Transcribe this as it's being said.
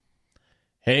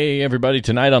Hey, everybody,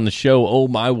 tonight on the show, oh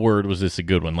my word, was this a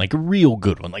good one. Like a real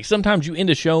good one. Like sometimes you end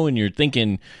a show and you're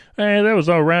thinking, that was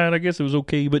all right, I guess it was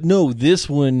okay. But no, this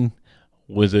one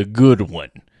was a good one.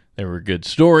 There were good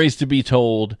stories to be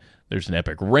told. There's an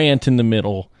epic rant in the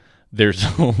middle. There's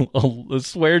a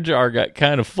swear jar got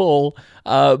kind of full,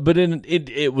 but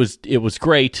it was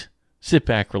great. Sit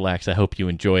back, relax. I hope you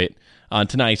enjoy it. On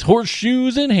tonight's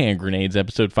Horseshoes and Hand Grenades,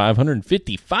 episode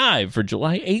 555 for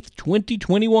July 8th,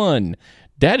 2021.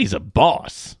 Daddy's a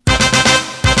boss.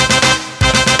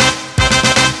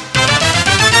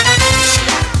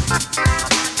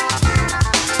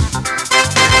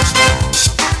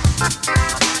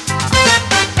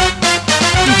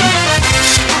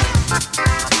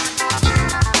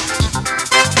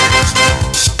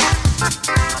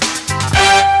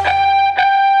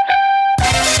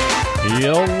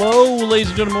 Hello, ladies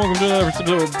and gentlemen. Welcome to another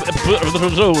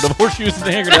episode of Horseshoes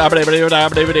and Hand Grenades.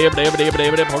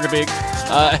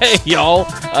 Hey, y'all.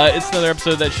 It's another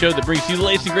episode of that show that brings you the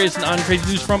latest and greatest and uncrazy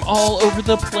news from all over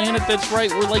the planet. That's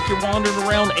right. We're like you're wandering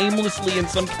around aimlessly in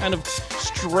some kind of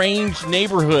strange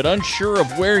neighborhood, unsure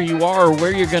of where you are or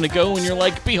where you're going to go, and you're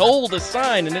like, behold, a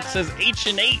sign, and it says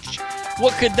H&H.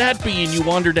 What could that be? And you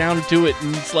wander down to it,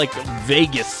 and it's like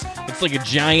Vegas. It's like a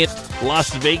giant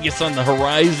Las Vegas on the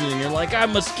horizon, and you're like, I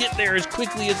must get there as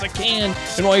quickly as I can.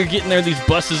 And while you're getting there, these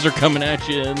buses are coming at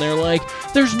you, and they're like,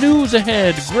 there's news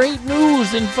ahead, great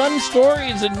news, and fun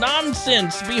stories, and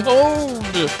nonsense. Behold,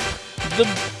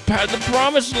 the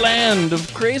promised land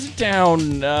of Crazy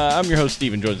Town. I'm your host,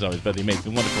 Steven, joined as always by the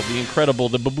amazing, wonderful, the incredible,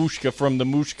 the babushka from the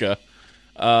Mushka,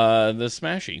 the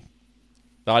Smashy.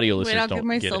 The audio listeners I'll don't give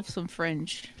myself get it. Some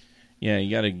French. Yeah, you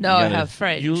gotta. No, I have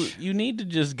French. You need to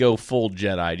just go full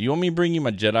Jedi. Do you want me to bring you my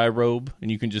Jedi robe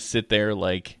and you can just sit there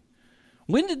like?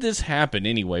 When did this happen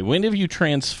anyway? When have you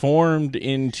transformed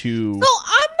into? So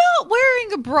I'm not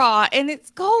wearing a bra, and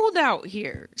it's cold out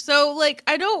here. So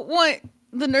I don't want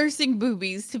the nursing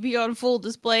boobies to be on full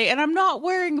display, and I'm not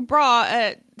wearing a bra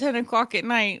at 10 o'clock at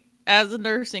night as a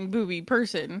nursing boobie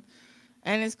person,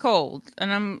 and it's cold,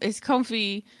 and it's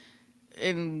comfy.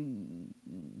 And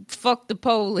fuck the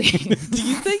police. Do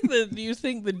you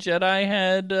think the Jedi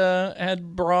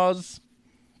had bras,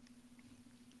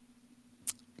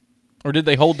 or did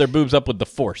they hold their boobs up with the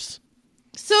Force?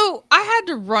 So I had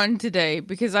to run today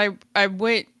because I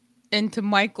went into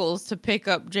Michael's to pick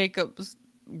up Jacob's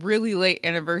really late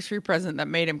anniversary present that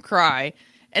made him cry,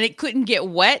 and it couldn't get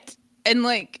wet, and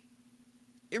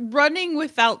running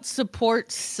without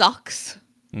support sucks.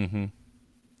 Mm-hmm.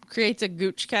 Creates a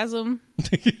gooch chasm.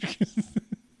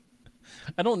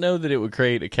 I don't know that it would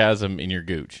create a chasm in your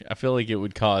gooch. I feel like it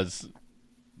would cause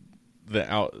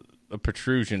a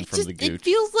protrusion from the gooch. It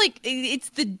feels like it's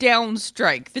the down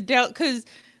strike. Because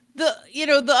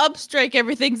the up strike,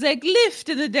 everything's like lift,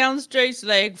 and the down strike's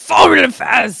like falling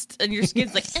fast, and your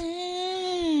skin's like,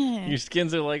 Your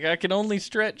skins are like, I can only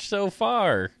stretch so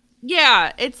far.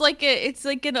 Yeah, it's like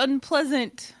an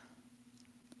unpleasant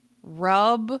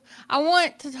rub. I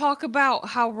want to talk about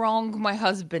how wrong my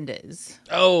husband is.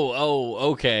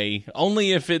 Oh, okay.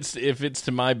 Only if it's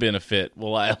to my benefit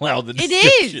will I allow the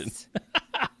description.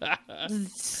 It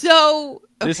is. So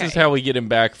okay. This is how we get him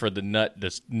back for the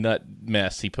nut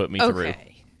mess he put me through.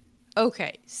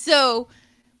 Okay. So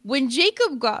when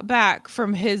Jacob got back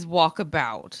from his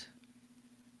walkabout,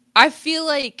 I feel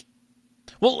like.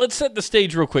 Well, let's set the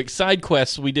stage real quick. Side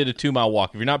quests. We did a 2-mile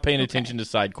walk. If you're not paying attention to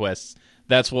side quests,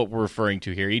 that's what we're referring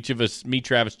to here. Each of us, me,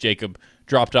 Travis, Jacob,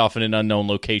 dropped off in an unknown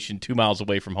location 2 miles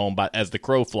away from home as the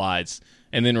crow flies,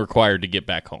 and then required to get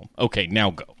back home. Okay,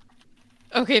 now go.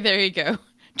 Okay, there you go.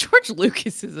 George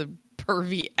Lucas is a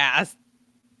pervy ass.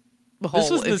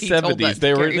 This was the 70s.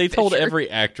 They told every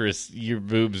actress your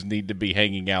boobs need to be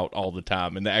hanging out all the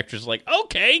time, and the actress was like,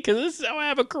 okay, because this is how I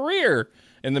have a career.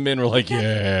 And the men were like,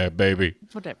 yeah, baby.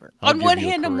 Whatever. On one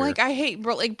hand, I'm like, I hate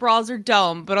bras are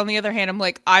dumb. But on the other hand, I'm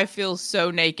like, I feel so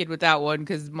naked without one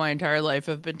because my entire life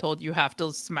I've been told you have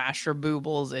to smash your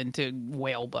boobles into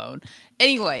whalebone.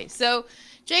 Anyway, so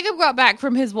Jacob got back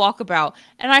from his walkabout,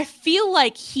 and I feel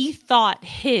like he thought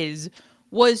his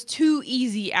was too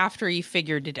easy after he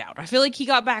figured it out. I feel like he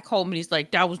got back home and he's like,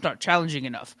 that was not challenging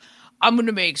enough. I'm going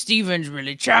to make Steven's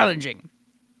really challenging.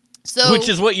 So, which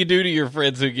is what you do to your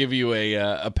friends who give you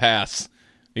a pass.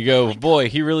 You go, boy,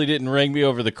 he really didn't ring me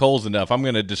over the coals enough. I'm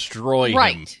going to destroy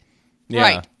him. Yeah.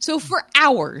 Right. So for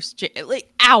hours,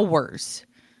 hours,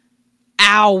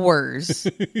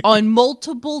 on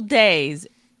multiple days,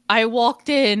 I walked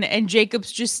in and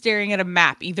Jacob's just staring at a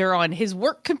map, either on his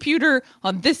work computer,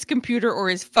 on this computer, or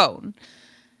his phone.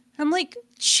 I'm like,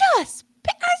 just,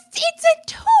 it's a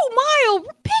 2 mile,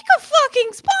 pick a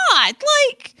fucking spot.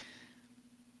 Like,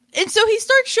 And so he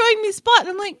starts showing me the spot, and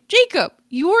I'm like, Jacob,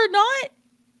 you are not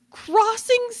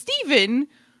crossing Steven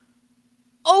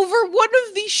over one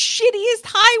of the shittiest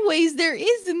highways there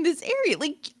is in this area.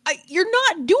 Like, you're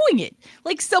not doing it.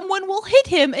 Like, someone will hit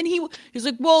him, and he's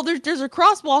like, well, there's a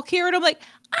crosswalk here. And I'm like,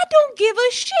 I don't give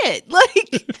a shit.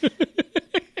 Like,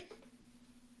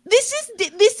 this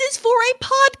is for a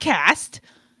podcast.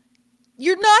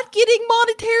 You're not getting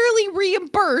monetarily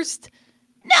reimbursed.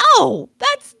 No,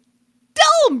 that's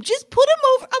dumb. Just put him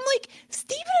over. I'm like,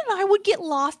 Steven and I would get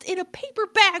lost in a paper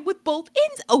bag with both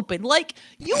ends open. Like,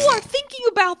 you are thinking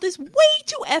about this way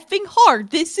too effing hard.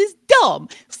 This is dumb.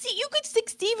 See, you could stick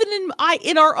Steven and I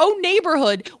in our own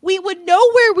neighborhood. We would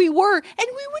know where we were, and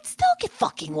we would still get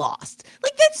fucking lost.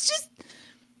 Like, that's just...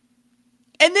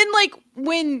 And then, like,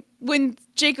 when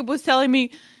Jacob was telling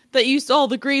me that you saw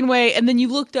the Greenway, and then you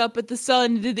looked up at the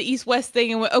sun and did the east-west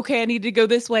thing and went, okay, I need to go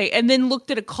this way, and then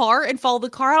looked at a car and followed the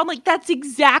car, I'm like, that's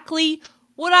exactly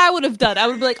what I would have done. I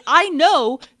would be like, I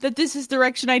know that this is the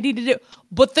direction I need to do,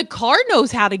 but the car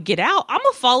knows how to get out. I'm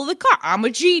going to follow the car. I'm a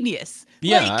genius.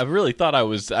 Yeah, like, I really thought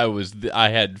I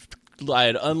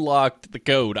had unlocked the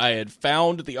code. I had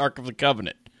found the Ark of the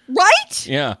Covenant. Right?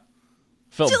 Yeah.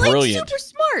 Felt like, brilliant. Super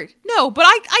smart. No, but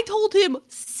I told him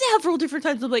several different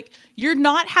times, I'm like, you're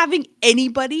not having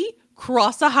anybody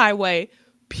cross a highway,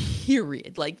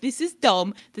 period. Like, this is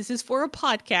dumb. This is for a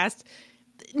podcast.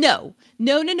 No.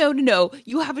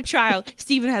 You have a child.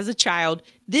 Steven has a child.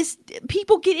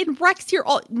 People get in wrecks here.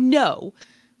 No.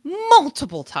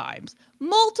 Multiple times.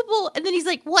 And then he's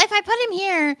like, well, if I put him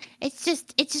here, it's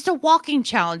just a walking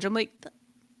challenge. I'm like,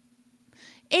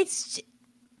 it's...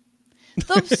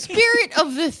 The spirit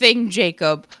of the thing,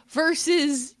 Jacob,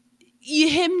 versus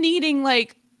him needing,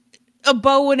 like, a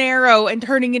bow and arrow and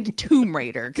turning into Tomb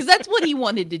Raider. Because that's what he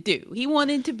wanted to do. He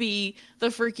wanted to be the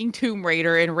freaking Tomb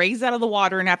Raider and raise out of the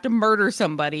water and have to murder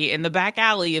somebody in the back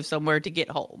alley of somewhere to get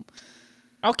home.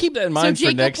 I'll keep that in mind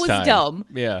for next time. So Jacob was dumb.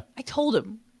 Yeah. I told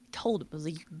him. I was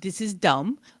like, this is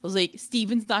dumb. I was like,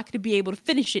 Steven's not going to be able to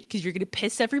finish it because you're going to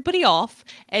piss everybody off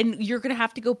and you're going to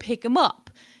have to go pick him up.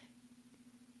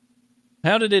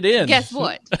 How did it end? Guess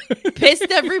what? Pissed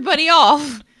everybody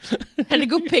off. Had to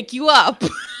go pick you up.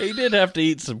 He did have to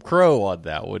eat some crow on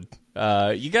that one.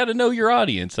 You got to know your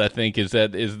audience, I think, is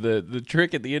the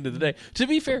trick at the end of the day. To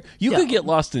be fair, you could get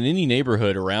lost in any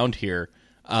neighborhood around here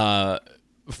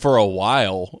for a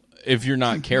while if you're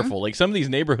not careful. Like, some of these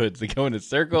neighborhoods, they go in a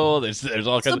circle. There's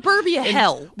all kinds Suburbia of...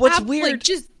 hell. What's weird... Like,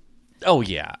 just... Oh,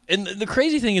 yeah. And the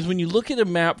crazy thing is when you look at a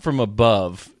map from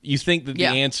above, you think that the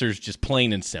answer is just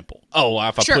plain and simple. Oh, well,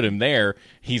 if I put him there,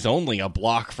 he's only a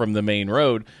block from the main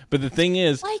road. But the thing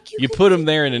is, like you put him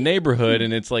there in a neighborhood,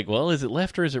 and it's like, well, is it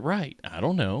left or is it right? I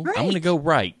don't know. Right. I'm going to go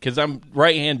right because I'm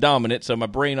right-hand dominant, so my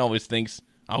brain always thinks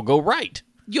I'll go right.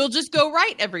 You'll just go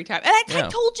right every time. And I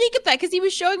told Jacob that because he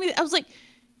was showing me. I was like,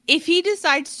 if he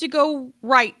decides to go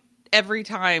right every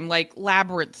time, like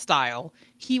Labyrinth style,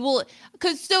 he will...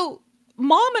 Because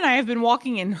Mom and I have been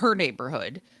walking in her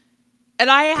neighborhood,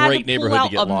 and I had to pull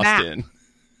out a map. In.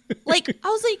 Like, I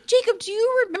was like, Jacob, do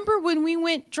you remember when we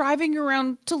went driving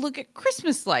around to look at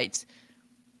Christmas lights?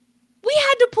 We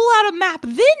had to pull out a map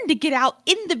then to get out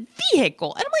in the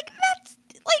vehicle. And I'm like, that's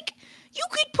like, you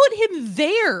could put him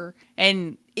there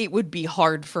and it would be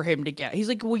hard for him to get. He's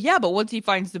like, well, yeah, but once he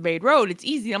finds the main road, it's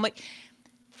easy. And I'm like,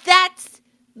 that's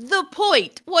the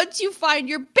point. Once you find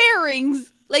your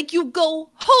bearings, like, you go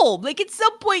home. Like, at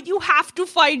some point, you have to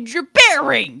find your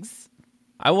bearings.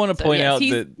 I want to point out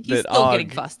that he's still getting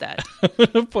fussed at. I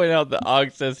want to point out that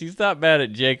Og says he's not mad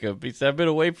at Jacob. He said, I've been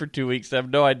away for 2 weeks. I have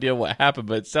no idea what happened,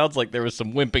 but it sounds like there was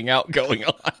some wimping out going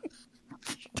on.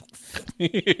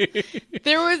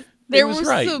 There was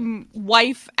some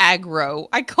wife aggro.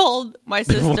 I called my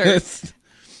sister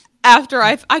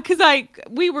after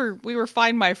we were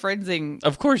fine my friendsing.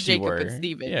 Of course Jacob you were. And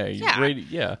Steven.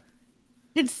 Yeah.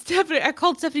 And Stephanie, I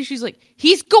called Stephanie. She's like,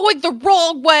 he's going the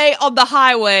wrong way on the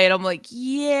highway. And I'm like,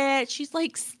 yeah. She's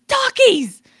like,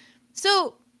 Stockies.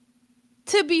 So,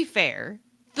 to be fair,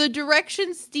 the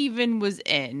direction Steven was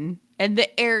in and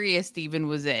the area Steven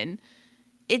was in,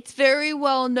 it's very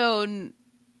well known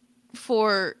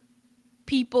for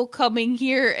people coming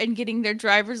here and getting their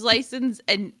driver's license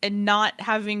and not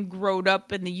having grown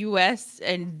up in the U.S.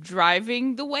 and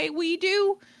driving the way we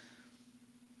do.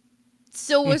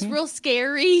 So it was real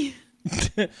scary.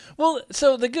 Well,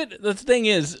 so the thing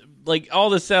is, like, all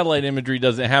the satellite imagery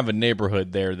doesn't have a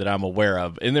neighborhood there that I'm aware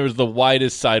of. And there was the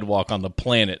widest sidewalk on the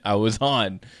planet I was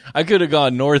on. I could have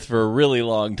gone north for a really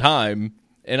long time,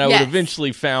 and I would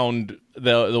eventually found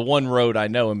the one road I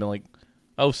know and been like,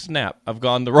 oh snap, I've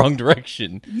gone the wrong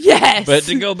direction. Yes. But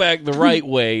to go back the right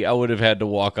way, I would have had to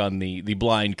walk on the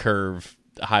blind curve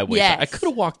highway. Yes. I could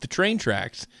have walked the train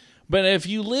tracks. But if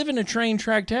you live in a train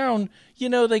track town,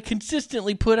 they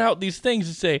consistently put out these things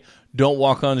that say, don't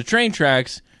walk on the train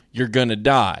tracks, you're going to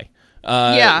die.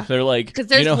 They're like... Because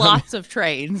there's lots of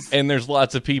trains. And there's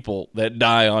lots of people that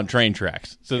die on train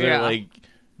tracks. So they're like,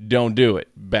 don't do it.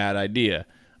 Bad idea.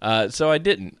 So I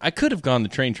didn't. I could have gone the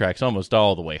train tracks almost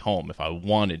all the way home if I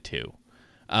wanted to.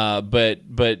 But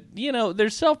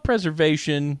there's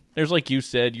self-preservation. There's, like you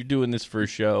said, you're doing this for a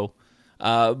show.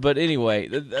 But anyway,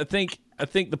 I think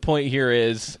the point here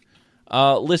is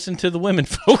listen to the women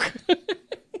folk.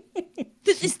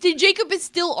 Jacob is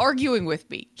still arguing with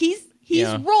me. He's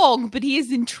wrong, but he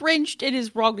is entrenched in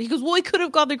his wrong. He goes, well, he could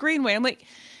have gone the Greenway. I'm like,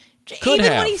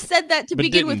 when he said that to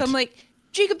begin with, I'm like,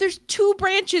 Jacob, there's 2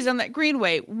 branches on that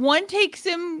Greenway. One takes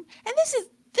him, and this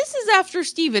is after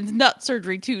Steven's nut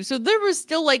surgery too. So there was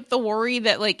still like the worry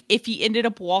that like if he ended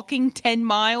up walking 10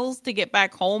 miles to get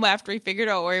back home after he figured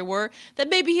out where he were, that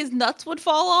maybe his nuts would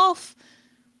fall off.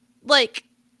 Like,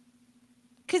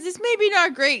 because it's maybe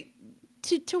not great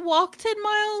to walk 10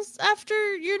 miles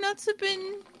after your nuts have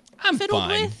been fiddled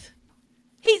with.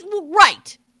 He's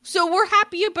right. So we're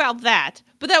happy about that.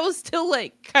 But that was still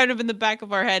like kind of in the back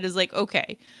of our head is like,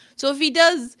 okay. So if he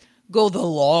does go the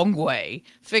long way,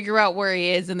 figure out where he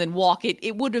is, and then walk it,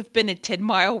 it would have been a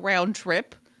 10-mile round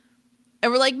trip.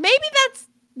 And we're like, maybe that's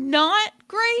not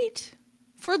great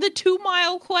for the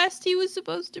 2-mile quest he was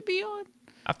supposed to be on.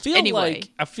 I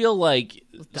feel like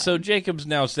so Jacob's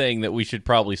now saying that we should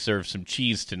probably serve some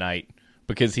cheese tonight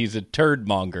because he's a turd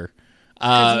monger.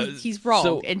 He's wrong.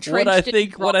 So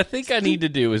what I think I need to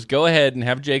do is go ahead and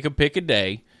have Jacob pick a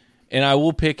day, and I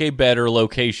will pick a better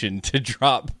location to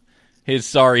drop his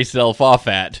sorry self off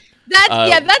at.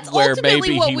 That's where ultimately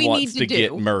maybe what he we wants need to do.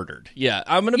 Get murdered. Yeah,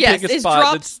 I'm going to pick a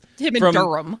spot that's him in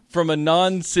Durham from a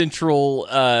non-central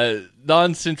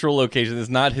location that's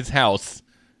not his house.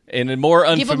 In a more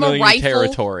unfamiliar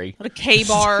territory. A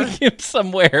K-bar. Him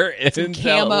somewhere and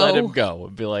let him go.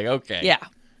 And be like, okay. Yeah.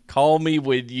 Call me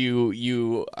when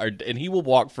you are... And he will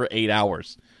walk for 8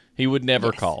 hours. He would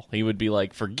never call. He would be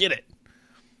like, forget it.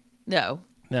 No,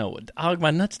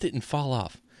 my nuts didn't fall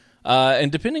off.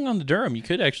 And depending on the Durham, you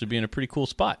could actually be in a pretty cool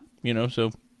spot.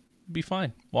 So be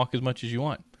fine. Walk as much as you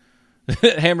want.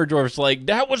 Hammer Dwarf's like,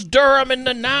 that was Durham in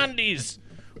the 90s.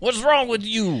 What's wrong with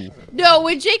you? No,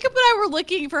 when Jacob and I were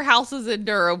looking for houses in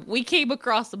Durham, we came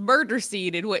across a murder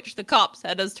scene in which the cops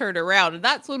had us turn around, and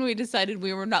that's when we decided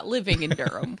we were not living in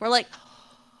Durham. We're like,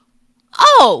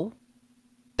 oh,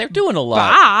 they're doing a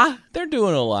lot. Bah. They're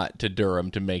doing a lot to Durham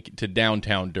to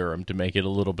downtown Durham to make it a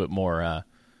little bit more fun.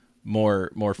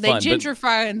 They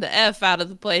gentrifying the F out of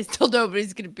the place till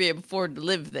nobody's going to be able to afford to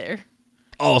live there.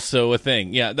 Also a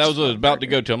thing. Yeah, that was what I was about to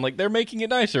go to. I'm like, they're making it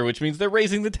nicer, which means they're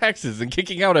raising the taxes and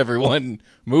kicking out everyone,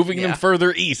 moving them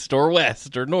further east or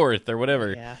west or north or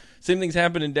whatever. Yeah. Same things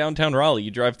happen in downtown Raleigh. You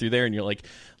drive through there and you're like,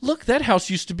 look, that house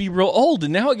used to be real old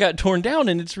and now it got torn down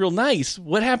and it's real nice.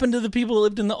 What happened to the people who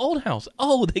lived in the old house?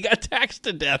 Oh, they got taxed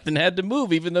to death and had to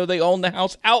move even though they owned the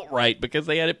house outright because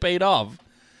they had it paid off.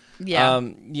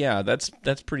 Yeah. That's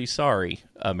pretty sorry,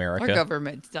 America. Our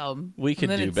government's dumb. We could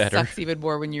do better. It sucks even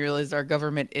more when you realize our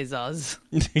government is us.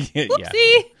 Yeah.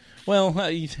 Whoopsie. Well,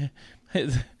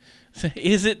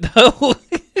 is it though?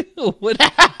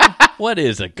 What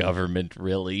is a government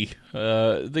really?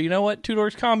 You know what? Two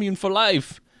Doors Commune for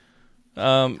life.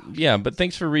 But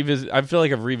thanks for revisit. I feel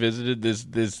like I've revisited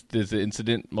this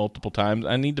incident multiple times.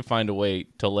 I need to find a way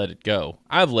to let it go.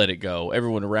 I've let it go.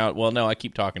 Everyone around. Well, no, I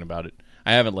keep talking about it.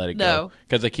 I haven't let it go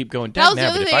because I keep going down.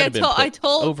 That was the other thing I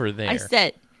told over there. I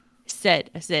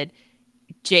said,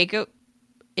 Jacob,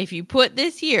 if you put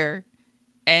this here,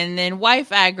 and then wife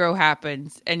aggro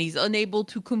happens, and he's unable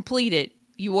to complete it,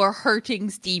 you are hurting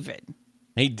Steven.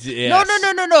 No.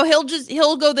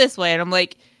 He'll go this way, and I'm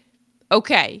like,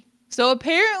 okay. So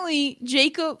apparently,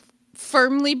 Jacob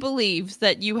firmly believes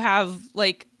that you have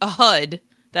like a HUD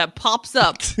that pops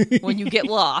up when you get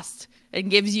lost and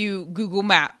gives you Google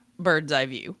Map bird's eye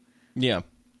view. Yeah.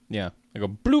 I go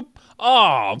bloop.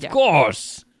 Oh, of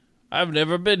course. I've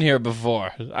never been here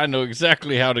before. I know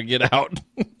exactly how to get out.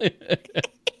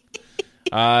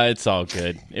 It's all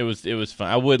good. It was fun.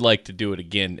 I would like to do it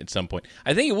again at some point.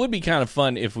 I think it would be kind of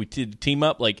fun if we did team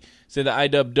up, like say the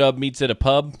IDub meets at a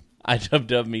pub.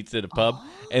 IDub meets at a pub,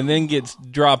 and then gets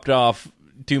dropped off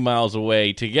 2 miles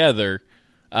away together.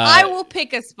 I will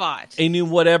pick a spot. And in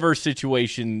whatever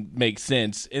situation makes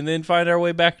sense, and then find our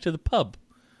way back to the pub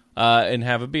and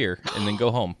have a beer, and then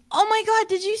go home. Oh my God,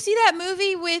 did you see that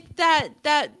movie with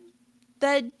that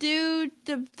that dude,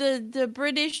 the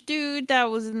British dude that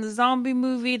was in the zombie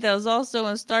movie that was also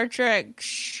in Star Trek,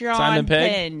 Sean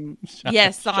Penn.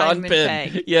 Yes, Simon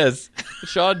Pegg. Yes,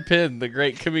 Sean Penn, the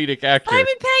great comedic actor. Simon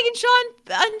Pegg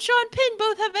and Sean Penn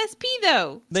both have SP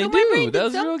though. They do. That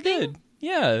was real good.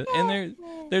 Yeah, and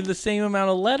they're the same amount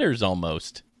of letters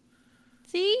almost.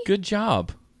 See? Good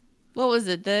job. What was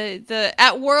it? The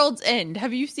At World's End.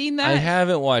 Have you seen that? I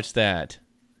haven't watched that.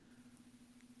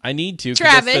 I need to,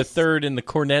 because that's the third in the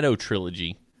Cornetto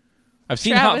trilogy. I've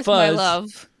seen Hot Fuzz. My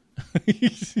love.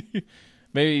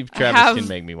 Maybe Travis can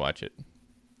make me watch it.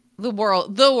 The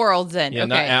World's End. Yeah, okay.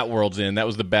 Not At World's End. That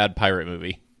was the bad pirate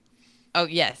movie. Oh,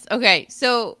 yes. Okay,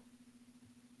 so,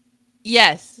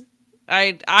 yes.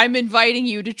 I'm inviting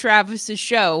you to Travis's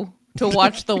show to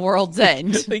watch The World's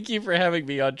End. Thank you for having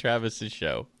me on Travis's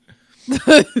show.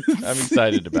 I'm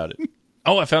excited about it.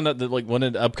 Oh, I found out that one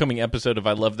of the upcoming episode of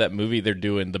I Love That Movie, they're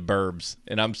doing The Burbs,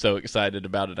 and I'm so excited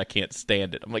about it. I can't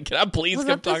stand it. I'm like, can I please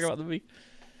come talk about the movie?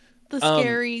 The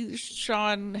scary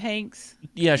Sean Hanks.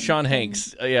 Yeah, Sean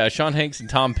Hanks. Sean Hanks and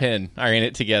Tom Penn are in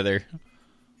it together,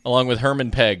 along with Herman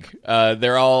Pegg.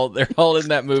 They're all in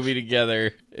that movie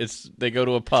together. They go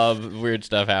to a pub, weird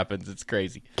stuff happens. It's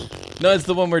crazy. No, it's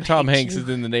the one where Tom Hanks is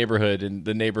in the neighborhood, and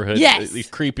the neighborhood, these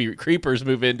creepers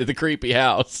move into the creepy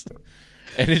house.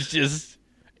 And it's just,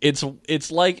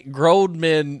 it's like grown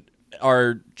men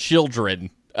are children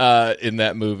in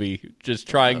that movie, just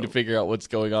trying to figure out what's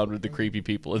going on with the creepy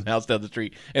people in the house down the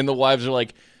street. And the wives are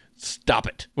like, stop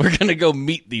it. We're going to go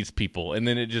meet these people. And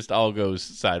then it just all goes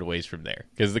sideways from there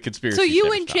because the conspiracy. So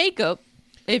you and Jacob,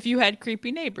 if you had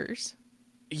creepy neighbors.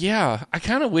 Yeah, I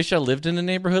kind of wish I lived in a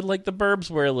neighborhood like the Burbs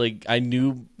where, I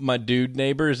knew my dude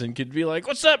neighbors and could be like,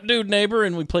 what's up, dude neighbor?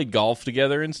 And we played golf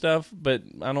together and stuff, but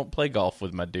I don't play golf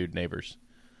with my dude neighbors.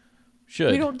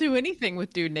 Should. We don't do anything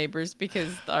with dude neighbors because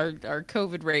our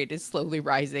COVID rate is slowly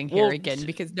rising here again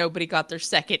because nobody got their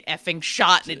second effing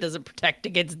shot and it doesn't protect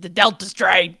against the Delta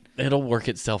strain. It'll work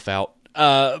itself out.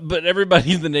 But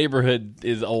everybody in the neighborhood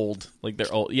is old.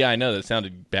 They're old. Yeah, I know that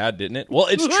sounded bad, didn't it? Well,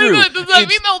 it's true. Does that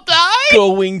mean they'll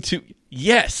die?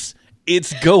 Yes,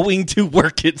 it's going to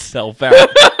work itself out.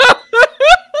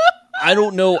 I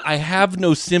don't know. I have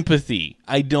no sympathy.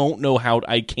 I don't know how.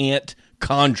 I can't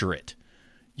conjure it.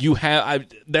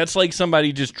 That's like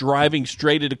somebody just driving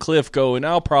straight at a cliff going,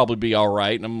 I'll probably be all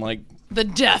right. And I'm like, the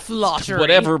death lottery.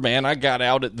 Whatever, man. I got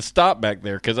out at the stop back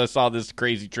there because I saw this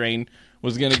crazy train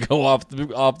was going to go off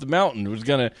the mountain. It was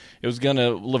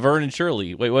gonna Laverne and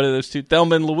Shirley. Wait, what are those two?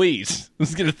 Thelma and Louise. It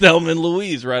was gonna Thelma and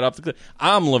Louise right off the cliff.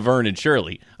 I'm Laverne and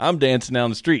Shirley. I'm dancing down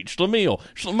the street. Schlemiel,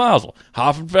 Schlemazel,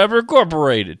 Hoffenpfeffer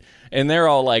Incorporated, and they're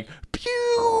all like,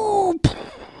 pew.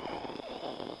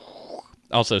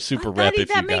 Also, super rep. If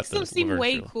that you makes got them seem Laverne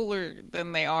way Shirley. cooler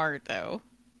than they are, though.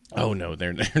 Oh no,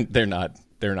 they're not.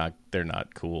 They're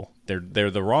not cool. They're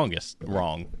the wrongest.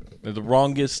 Wrong. They're the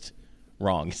wrongest.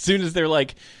 Wrong. As soon as they're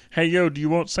like, "Hey, yo, do you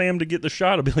want Sam to get the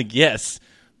shot?" I'll be like, "Yes,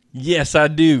 I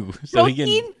do." So he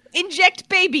can inject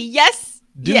baby. Yes,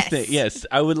 yes.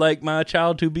 I would like my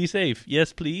child to be safe.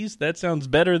 Yes, please. That sounds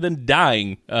better than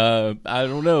dying. I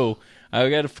don't know. I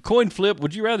got a coin flip.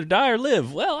 Would you rather die or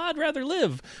live? Well, I'd rather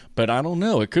live, but I don't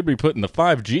know. It could be putting the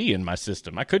 5G in my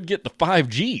system. I could get the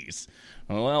 5Gs.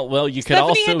 Well, you could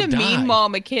also die. Stephanie had to mean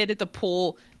mom a kid at the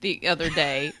pool the other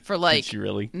day for Did she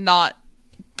really? Not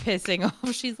pissing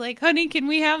off. She's like, honey, can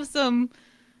we have some,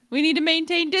 we need to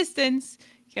maintain distance.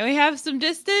 Can we have some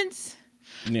distance?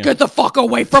 Yeah. Get the fuck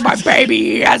away from my baby.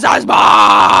 He has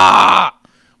asthma.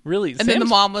 Really? And then the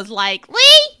mom was like,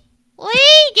 Lee,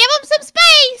 give him some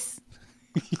space.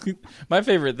 My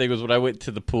favorite thing was when I went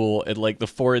to the pool and the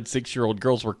 4 and 6-year-old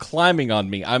girls were climbing on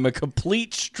me. I'm a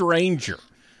complete stranger.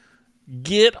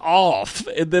 Get off.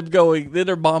 And then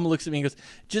their mom looks at me and goes,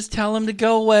 just tell him to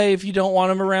go away if you don't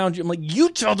want him around you. I'm like, you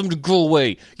tell them to go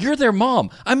away. You're their mom.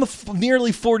 I'm a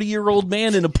nearly 40-year-old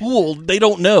man in a pool. They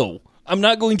don't know. I'm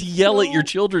not going to yell at your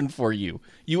children for you.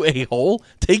 You a-hole.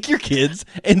 Take your kids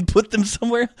and put them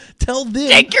somewhere. Tell them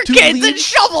take your kids and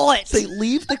shovel it. Say,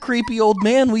 leave the creepy old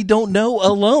man we don't know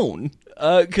alone.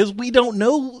 Because we don't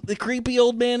know the creepy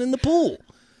old man in the pool.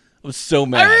 I was so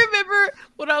mad. I remember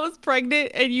when I was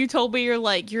pregnant and you told me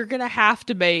you're going to have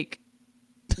to make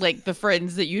the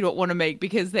friends that you don't want to make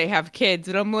because they have kids.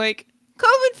 And I'm like,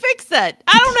 COVID fixed that.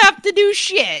 I don't have to do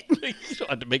shit. You don't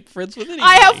have to make friends with anybody.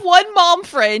 I have one mom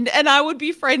friend and I would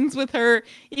be friends with her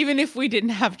even if we didn't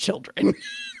have children.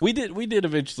 We did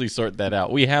eventually sort that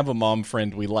out. We have a mom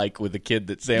friend we like with a kid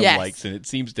that Sam likes, and it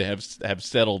seems to have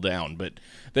settled down. But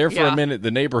there for a minute,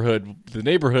 the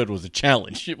neighborhood was a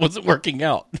challenge. It wasn't working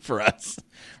out for us.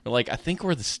 We're like, I think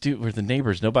we're the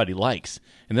neighbors nobody likes.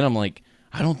 And then I'm like,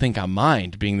 I don't think I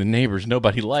mind being the neighbors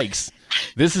nobody likes.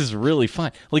 This is really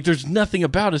fine. Like, there's nothing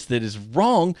about us that is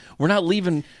wrong. We're not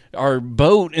leaving our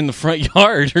boat in the front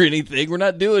yard or anything. We're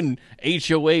not doing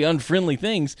HOA unfriendly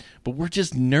things, but we're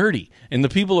just nerdy. And the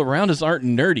people around us aren't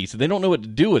nerdy, so they don't know what to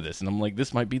do with us. And I'm like,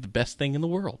 this might be the best thing in the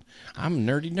world. I'm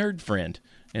a nerdy nerd friend,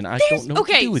 and I don't know what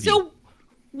to do with you. So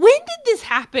when did this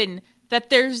happen that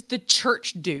there's the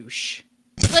church douche?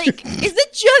 Like, is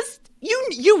it just...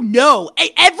 You know,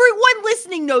 everyone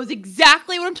listening knows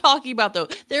exactly what I'm talking about, though.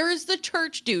 There is the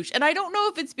church douche. And I don't know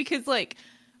if it's because, like,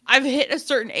 I've hit a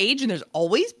certain age and there's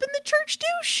always been the church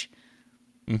douche.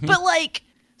 Mm-hmm. But, like,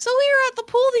 so we were at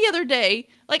the pool the other day.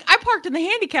 Like, I parked in the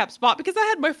handicap spot because I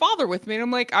had my father with me. And I'm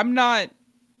like, I'm not...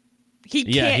 He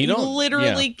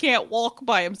literally can't walk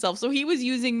by himself. So he was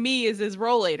using me as his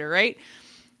rollator, right?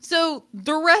 So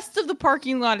the rest of the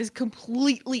parking lot is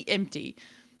completely empty.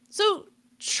 So...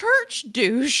 church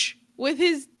douche with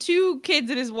his 2 kids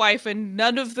and his wife, and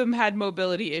none of them had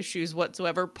mobility issues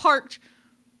whatsoever, parked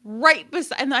right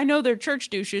beside, and I know they're church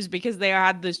douches because they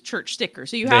had this church sticker.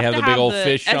 So you have to have the big old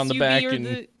fish SUV on the back,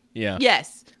 and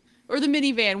yes, or the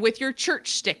minivan with your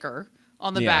church sticker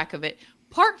on the back of it.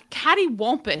 Parked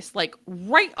cattywampus like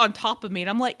right on top of me, and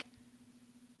I'm like,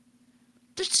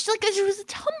 there's just like there was a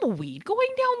tumbleweed going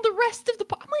down the rest of the.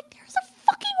 I'm like, there's a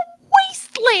fucking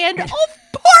wasteland of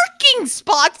parking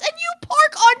spots, and you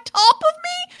park on top of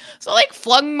me. So I like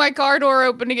flung my car door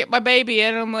open to get my baby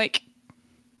in, and I'm like,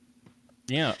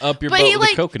 up your boat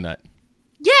with a coconut.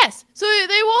 Yes. So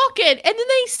they walk in, and then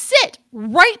they sit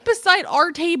right beside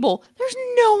our table. There's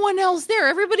no one else there.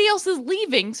 Everybody else is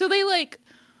leaving. So they like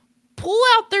pull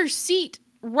out their seat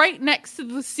right next to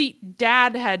the seat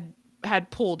Dad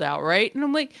had pulled out, right? And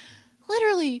I'm like,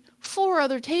 literally 4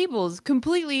 other tables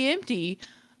completely empty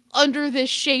under this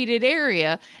shaded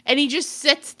area, and he just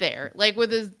sits there like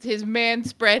with his man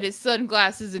spread, his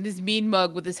sunglasses, and his mean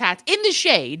mug with his hats in the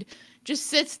shade, just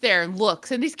sits there and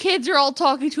looks, and these kids are all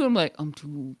talking to him like, I'm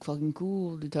too fucking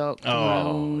cool to talk to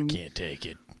him. I can't take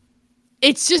it.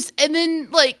 It's just, and then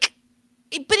like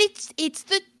but it's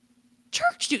the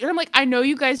church dude, and I'm like, I know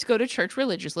you guys go to church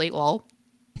religiously, lol.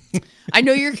 I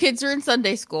know your kids are in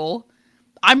Sunday school.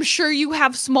 I'm sure you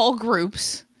have small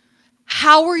groups.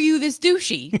 How are you this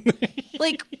douchey?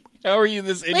 Like, how are you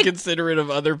this inconsiderate of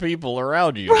other people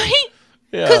around you? Right?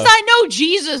 Because I know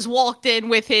Jesus walked in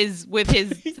with his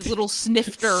little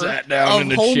snifter sat down of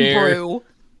in a chair. Homebrew,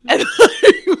 and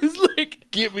he was like,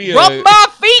 "Give me rub my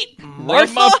feet,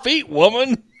 rub my feet,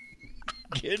 woman.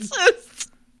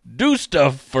 Do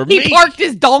stuff for me." He parked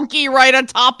his donkey right on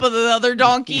top of the other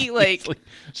donkey, like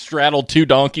straddled 2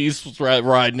 donkeys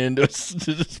riding into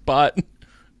the spot.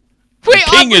 Wait,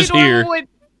 the king is here.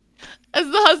 As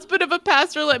the husband of a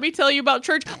pastor, let me tell you about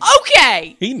church.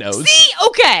 Okay. He knows. See?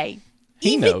 Okay.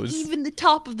 He knows. Even the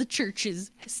top of the churches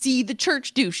see the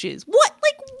church douches. What?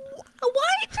 Like,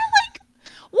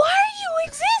 why do you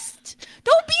exist?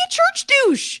 Don't be a church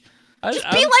douche. Just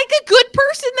be like a good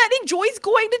person that enjoys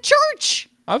going to church.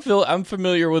 I'm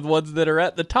familiar with ones that are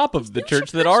at the top of the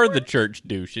church that are the church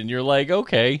douche, and you're like,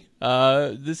 okay,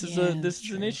 this is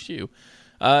an issue.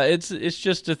 It's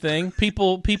just a thing.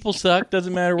 People suck.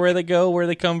 Doesn't matter where they go, where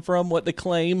they come from, what they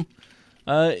claim.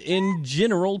 In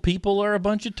general, people are a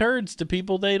bunch of turds to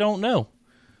people they don't know.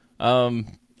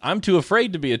 I'm too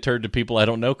afraid to be a turd to people I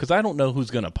don't know because I don't know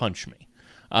who's going to punch me.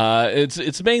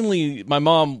 It's mainly, my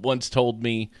mom once told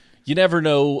me, you never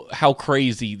know how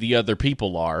crazy the other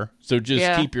people are, so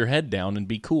just keep your head down and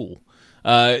be cool.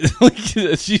 But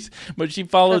she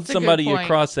followed somebody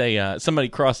across somebody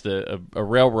crossed a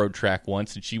railroad track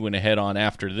once, and she went ahead on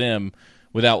after them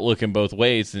without looking both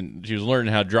ways, and she was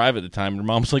learning how to drive at the time. And her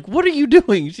mom's like, "What are you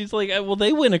doing?" She's like, "Well,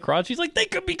 they went across." She's like, "They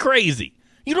could be crazy.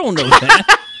 You don't know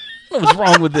that. What's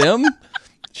wrong with them?"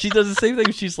 She does the same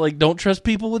thing. She's like, "Don't trust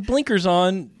people with blinkers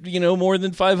on, more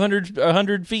than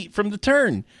 100 feet from the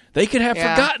turn. They could have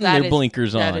forgotten their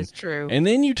blinkers on." That is true. And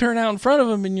then you turn out in front of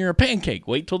them and you're a pancake.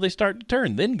 Wait till they start to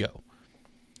turn, then go.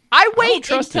 I wait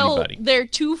until they're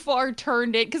too far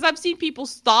turned in, because I've seen people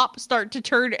start to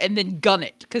turn, and then gun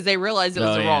it because they realize it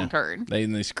was the wrong turn.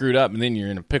 They screwed up, and then you're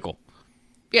in a pickle.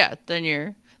 Yeah,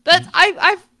 then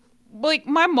I've like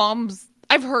my mom's.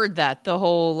 I've heard that the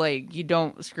whole like you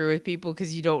don't screw with people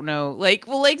because you don't know like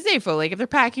Zafo, like if they're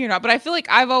packing or not. But I feel like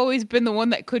I've always been the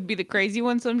one that could be the crazy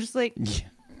one, so I'm just like,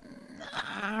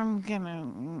 I'm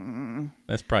gonna.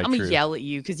 That's probably true. I'm gonna yell at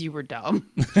you because you were dumb.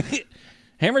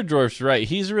 Hammer Dwarf's right.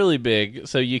 He's really big,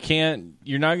 so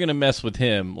you're not going to mess with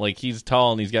him. Like, he's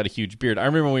tall and he's got a huge beard. I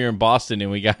remember when we were in Boston and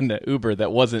we got in an Uber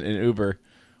that wasn't an Uber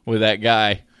with that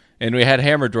guy, and we had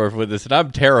Hammer Dwarf with us, and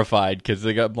I'm terrified because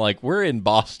I'm like, we're in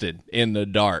Boston in the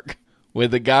dark.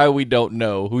 with a guy we don't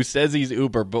know who says he's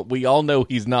Uber, but we all know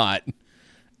he's not.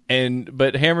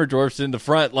 But Hammer Dwarf's in the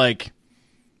front, like,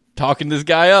 talking this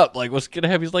guy up. Like, what's going to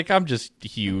happen? He's like, I'm just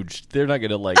huge. They're not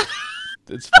going to, like,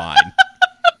 it's fine.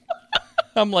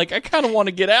 I'm like, I kind of want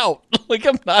to get out. Like,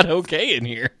 I'm not okay in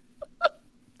here.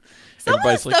 Some of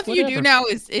the stuff you do now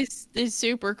is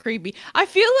super creepy. I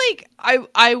feel like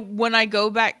I when I go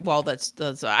back, well, that's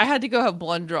I had to go have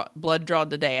blood drawn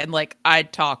today, and like I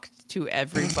talked to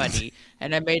everybody,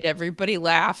 and I made everybody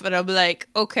laugh, and I'm like,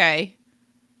 okay,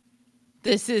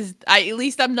 this is at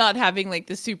least I'm not having like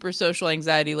the super social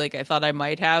anxiety like I thought I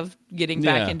might have getting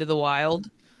back into the wild.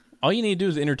 All you need to do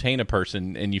is entertain a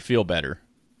person, and you feel better.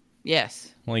 Yes.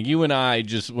 Like you and I,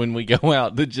 just when we go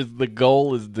out, the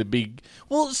goal is to be.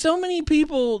 Well, so many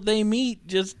people they meet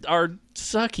just are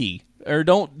sucky or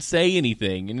don't say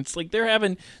anything, and it's like they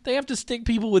have to stick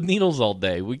people with needles all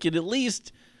day. We could at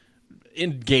least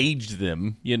engage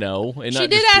them, you know. And she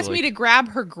did ask me to grab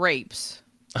her grapes.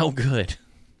 Oh, good.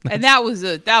 And that was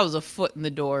a foot in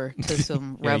the door to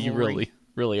some revelry. You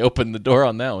really opened the door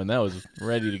on that one. That was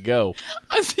ready to go.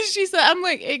 She said, I'm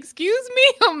like, excuse me?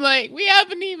 I'm like, we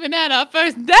haven't even had our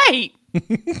first date.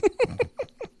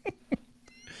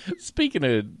 Speaking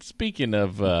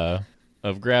of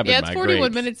grabbing it's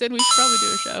 41 minutes in. We should probably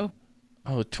do a show.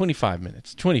 Oh, 25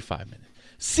 minutes.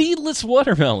 Seedless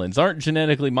watermelons aren't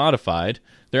genetically modified.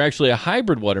 They're actually a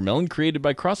hybrid watermelon created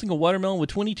by crossing a watermelon with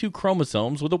 22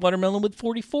 chromosomes with a watermelon with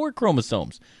 44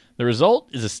 chromosomes. The result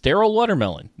is a sterile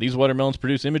watermelon. These watermelons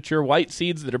produce immature white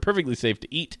seeds that are perfectly safe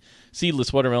to eat.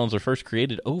 Seedless watermelons were first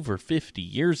created over 50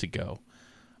 years ago.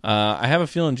 I have a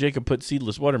feeling Jacob put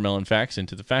seedless watermelon facts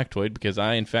into the factoid because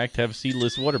I, in fact, have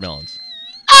seedless watermelons.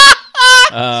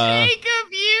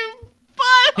 Jacob, you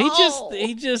butthole!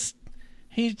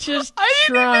 He's just I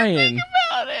didn't trying. Even think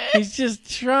about it. He's just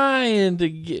trying to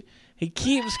get. He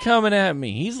keeps coming at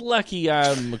me. He's lucky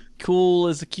I'm cool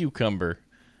as a cucumber,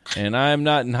 and I'm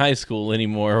not in high school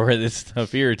anymore where this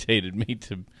stuff irritated me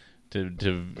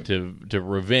to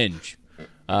revenge.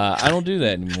 I don't do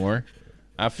that anymore.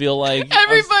 I feel like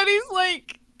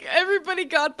everybody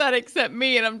got that except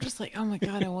me, and I'm just like, oh my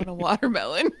god, I want a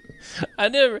watermelon.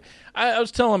 I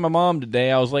was telling my mom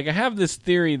today, I was like, I have this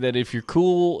theory that if you're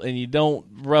cool and you don't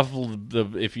ruffle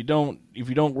if you don't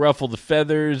ruffle the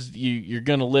feathers, you're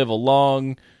gonna live a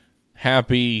long,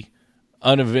 happy,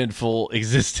 uneventful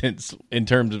existence in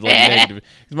terms of like negative.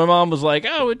 My mom was like,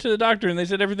 I went to the doctor and they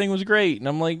said everything was great, and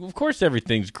I'm like, of course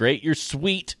everything's great. You're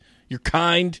sweet, you're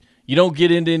kind, you don't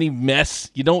get into any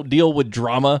mess, you don't deal with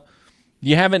drama.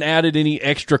 You haven't added any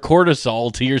extra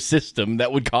cortisol to your system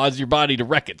that would cause your body to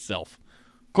wreck itself.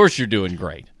 Of course you're doing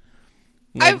great.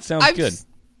 Sounds good.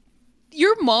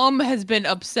 Your mom has been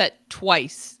upset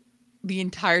twice the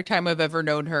entire time I've ever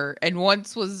known her. And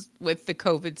once was with the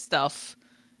COVID stuff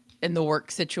and the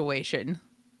work situation,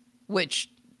 which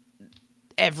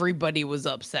everybody was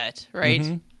upset, right?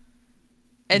 Mm-hmm.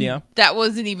 And that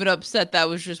wasn't even upset. That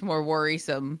was just more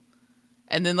worrisome.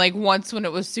 And then like once when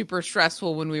it was super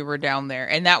stressful when we were down there,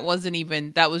 and that was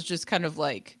just kind of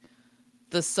like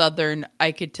the southern,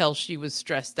 I could tell she was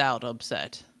stressed out,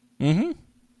 upset. Mm-hmm.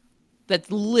 That's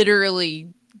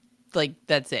literally like,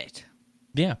 that's it.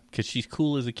 Yeah, because she's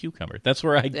cool as a cucumber. That's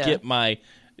where I get my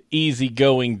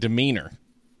easygoing demeanor.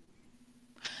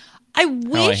 How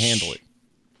I handle it.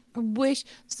 I wish.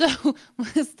 So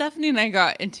Stephanie and I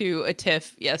got into a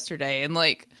tiff yesterday, and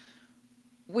like,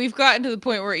 we've gotten to the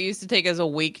point where it used to take us a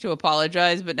week to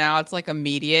apologize, but now it's like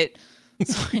immediate.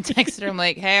 So I texted her, I'm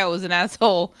like, hey, I was an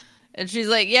asshole. And she's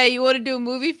like, yeah, you want to do a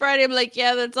movie Friday? I'm like,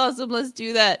 yeah, that's awesome. Let's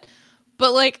do that.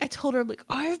 But like, I told her, I'm like,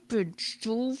 I've been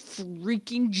so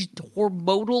freaking just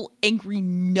hormonal angry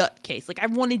nutcase. Like, I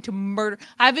wanted to murder.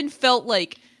 I haven't felt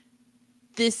like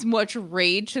this much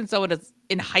rage since I was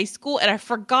in high school. And I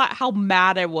forgot how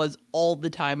mad I was all the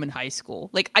time in high school.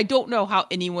 Like, I don't know how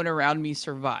anyone around me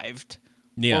survived.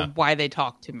 Yeah. Or why they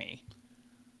talk to me.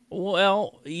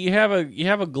 Well, you have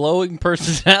a glowing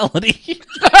personality.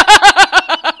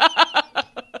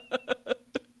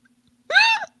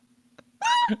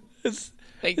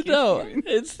 Thank you. No,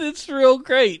 it's real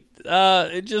great.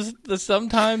 It just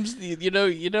sometimes you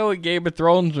know in Game of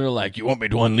Thrones they're like, you want me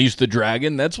to unleash the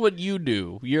dragon? That's what you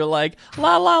do. You're like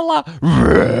la la la,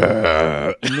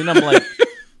 and then I'm like,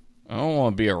 I don't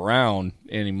want to be around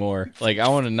anymore. Like I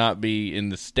want to not be in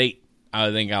the state. I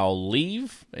think I'll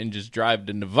leave and just drive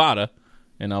to Nevada,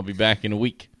 and I'll be back in a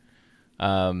week.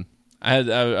 I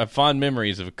have fond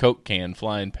memories of a Coke can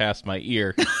flying past my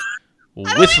ear, whistling.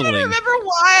 I don't even remember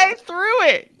why I threw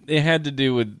it. It had to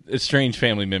do with estranged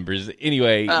family members.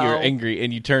 Anyway, You're angry,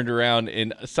 and you turned around,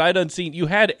 and sight unseen, you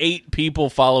had 8 people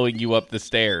following you up the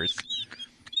stairs.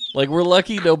 Like, we're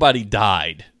lucky nobody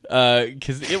died.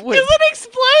 Because it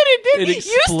exploded, didn't it?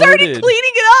 You started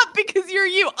cleaning it up because you're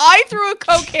you. I threw a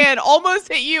Coke can, almost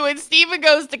hit you, and Steven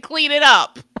goes to clean it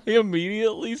up. I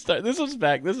immediately started.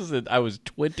 I was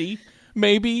 20,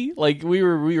 maybe. Like, we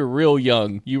were real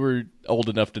young. You were old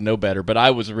enough to know better, but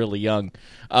I was really young.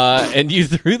 And you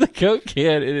threw the Coke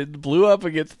can, and it blew up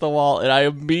against the wall, and I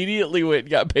immediately went and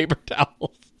got paper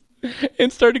towels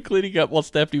and started cleaning up while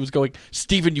Stephanie was going,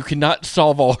 Steven, you cannot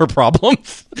solve all her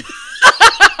problems.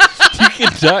 You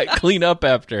cannot clean up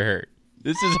after her.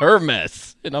 This is her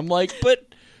mess. And I'm like,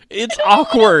 but it's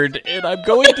awkward, and I'm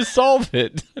going to solve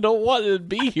it. I don't want to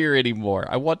be here anymore.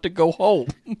 I want to go home.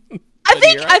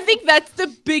 I think that's the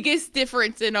biggest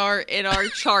difference in our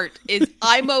chart is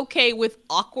I'm okay with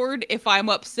awkward if I'm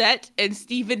upset, and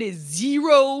Steven is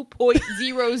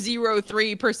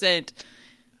 0.003%.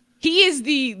 He is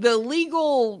the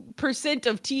legal percent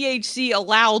of THC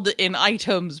allowed in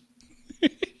items.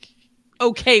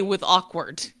 Okay with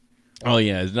awkward. Oh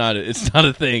yeah, it's not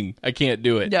a thing. I can't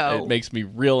do it. No. It makes me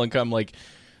real uncomfortable. I'm like,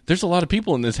 there's a lot of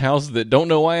people in this house that don't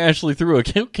know why Ashley threw a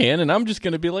Coke can, and I'm just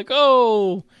gonna be like,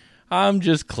 oh, I'm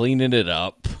just cleaning it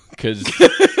up because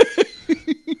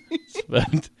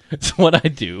that's what I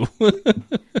do.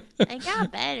 I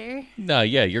got better. No,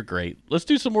 yeah, you're great. Let's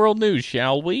do some world news,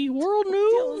 shall we? World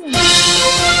news.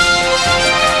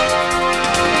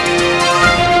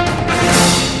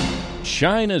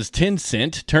 China's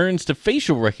Tencent turns to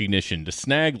facial recognition to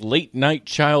snag late-night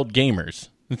child gamers.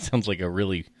 It sounds like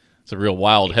it's a real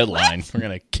wild headline. We're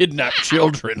going to kidnap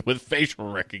children with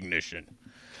facial recognition.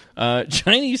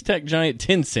 Chinese tech giant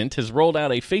Tencent has rolled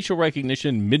out a facial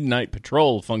recognition midnight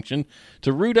patrol function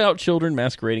to root out children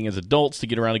masquerading as adults to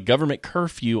get around a government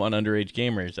curfew on underage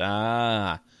gamers.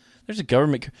 There's a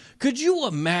government. Could you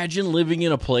imagine living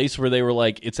in a place where they were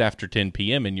like, it's after 10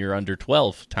 p.m. and you're under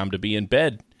 12, time to be in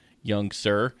bed, young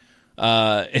sir.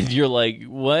 And you're like,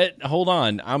 what? Hold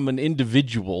on. I'm an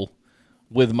individual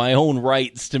with my own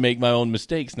rights to make my own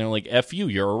mistakes. And they're like, F you,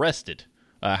 you're arrested.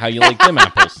 How you like them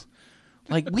apples?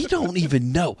 Like, we don't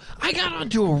even know. I got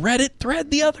onto a Reddit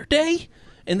thread the other day,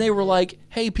 and they were like,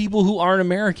 hey, people who aren't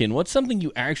American, what's something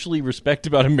you actually respect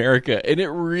about America? And it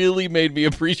really made me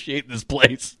appreciate this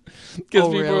place. Because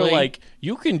people were like,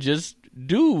 you can just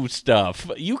do stuff.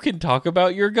 You can talk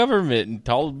about your government and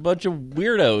tell a bunch of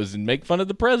weirdos and make fun of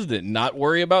the president and not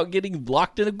worry about getting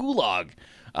locked in a gulag.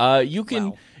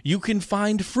 You can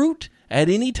find fruit at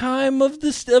any time of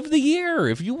the year.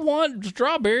 If you want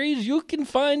strawberries, you can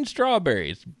find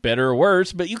strawberries. Better or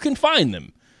worse, but you can find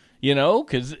them. You know,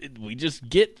 because we just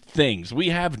get things. We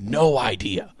have no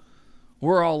idea.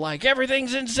 We're all like,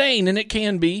 everything's insane, and it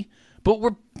can be. But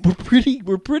we're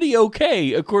pretty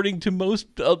okay, according to most.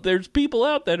 There's people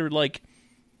out that are like,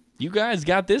 you guys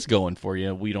got this going for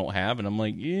you. We don't have, and I'm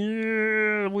like,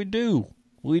 yeah, we do.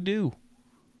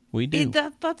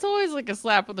 That's always like a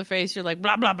slap on the face. You're like,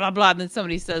 blah, blah, blah, blah. And then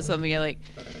somebody says something, you're like,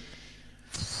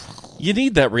 you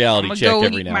need that reality check every now and then.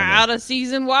 I'm going to eat my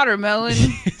out-of-season watermelon.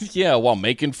 Yeah, while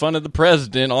making fun of the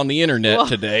president on the internet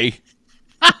today.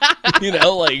 You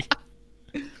know, like,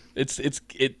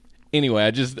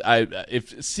 anyway,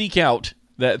 seek out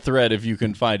that thread if you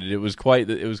can find it. It was quite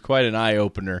an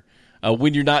eye-opener.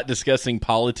 When you're not discussing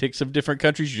politics of different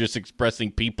countries, you're just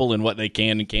expressing people and what they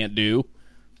can and can't do.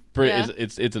 Yeah.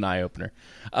 It's an eye-opener.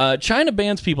 China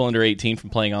bans people under 18 from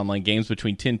playing online games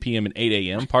between 10 p.m. and 8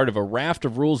 a.m., part of a raft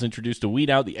of rules introduced to weed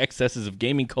out the excesses of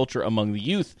gaming culture among the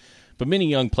youth. But many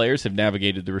young players have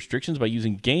navigated the restrictions by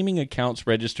using gaming accounts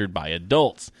registered by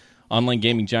adults. Online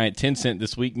gaming giant Tencent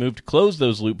this week moved to close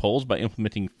those loopholes by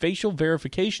implementing facial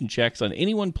verification checks on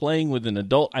anyone playing with an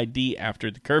adult ID after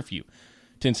the curfew.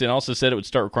 Tencent also said it would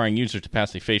start requiring users to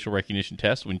pass a facial recognition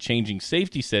test when changing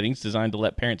safety settings designed to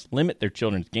let parents limit their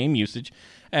children's game usage,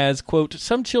 as, quote,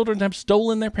 some children have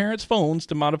stolen their parents' phones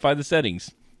to modify the settings.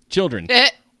 Children,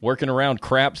 working around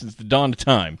crap since the dawn of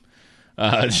time.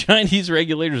 Chinese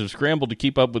regulators have scrambled to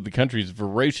keep up with the country's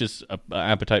voracious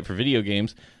appetite for video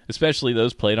games, especially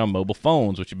those played on mobile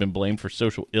phones, which have been blamed for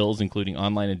social ills, including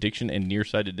online addiction and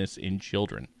nearsightedness in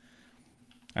children.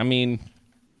 I mean,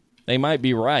 they might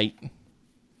be right.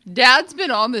 Dad's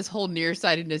been on this whole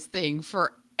nearsightedness thing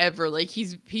forever. Like,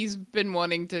 he's been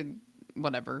wanting to,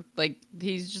 whatever. Like,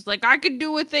 he's just like, I could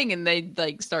do a thing. And they,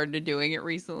 like, started doing it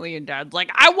recently. And Dad's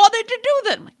like, I wanted to do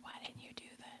that. I'm like, why didn't you do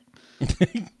that?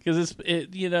 Because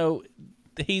you know,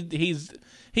 he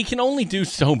can only do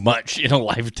so much in a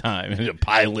lifetime. A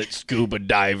pilot, scuba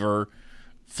diver,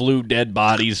 flew dead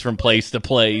bodies from place to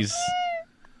place.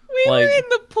 We We Like- were in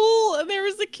the pool and there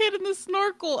was a kid in the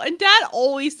snorkel, and Dad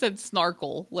always said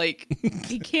snarkle. Like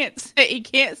he can't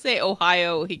say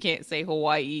Ohio, he can't say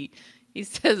Hawaii. He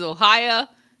says Ohio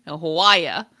and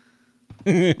Hawaii.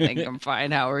 Like, I'm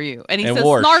fine. How are you? And he And says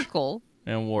warsht. snarkle.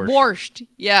 And warsht. Warsht,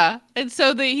 yeah. And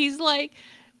so he's like,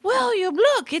 William,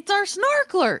 look, it's our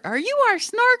snorkeler. Are you our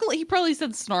snorkeler? He probably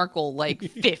said snorkel like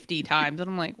 50 times. And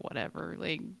I'm like, whatever.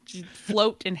 Like, just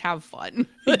float and have fun.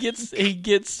 He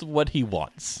gets what he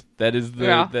wants. That is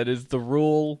the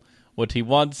rule. What he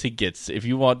wants, he gets. If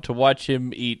you want to watch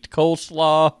him eat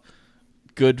coleslaw,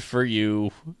 good for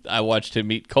you. I watched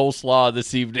him eat coleslaw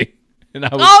this evening, and I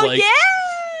was like,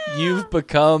 yeah! "You've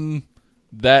become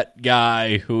that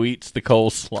guy who eats the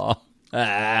coleslaw."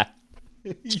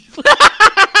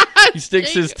 He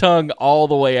sticks his tongue all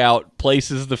the way out,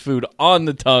 places the food on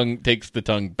the tongue, takes the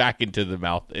tongue back into the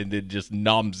mouth, and then just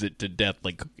noms it to death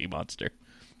like Cookie Monster.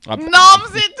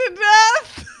 Noms it to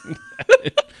death!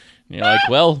 You're like,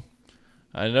 well,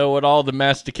 I know what all the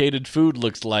masticated food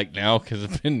looks like now because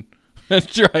I've been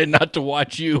trying not to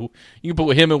watch you. You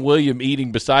put him and William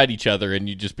eating beside each other, and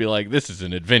you just be like, this is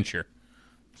an adventure.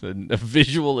 It's a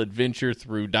visual adventure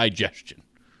through digestion.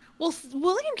 Well,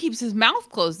 William keeps his mouth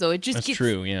closed, though. It just That's gets,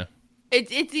 true, yeah.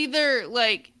 It's either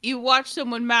like you watch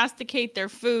someone masticate their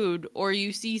food or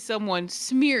you see someone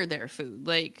smear their food.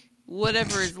 Like,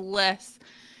 whatever is less.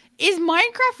 Is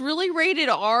Minecraft really rated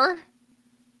R?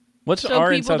 What's So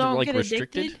R people inside of don't like get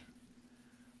restricted? addicted?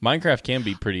 Minecraft can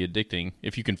be pretty addicting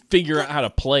if you can figure out how to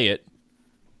play it.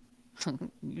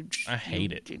 I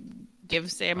hate it.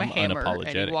 Give Sam a I'm hammer and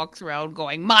unapologetic. he walks around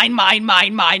going, mine, mine,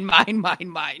 mine, mine, mine, mine,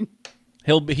 mine.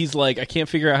 He's like, I can't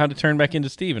figure out how to turn back into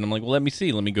Steve. And I'm like, well, let me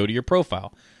see. Let me go to your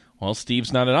profile. Well,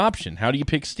 Steve's not an option. How do you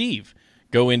pick Steve?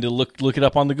 Go in to look it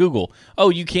up on the Google.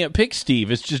 Oh, you can't pick Steve.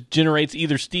 It just generates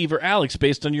either Steve or Alex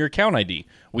based on your account ID.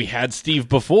 We had Steve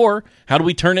before. How do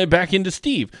we turn it back into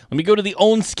Steve? Let me go to the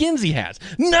own skins he has.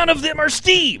 None of them are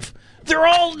Steve. They're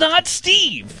all not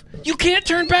Steve. You can't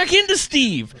turn back into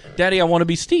Steve. Daddy, I want to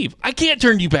be Steve. I can't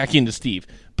turn you back into Steve.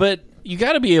 But you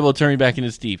got to be able to turn me back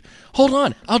into Steve. Hold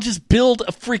on. I'll just build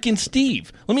a freaking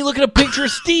Steve. Let me look at a picture of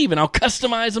Steve, and I'll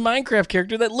customize a Minecraft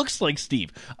character that looks like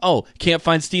Steve. Oh, can't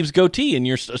find Steve's goatee in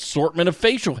your assortment of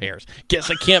facial hairs.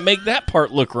 Guess I can't make that part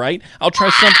look right. I'll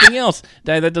try something else.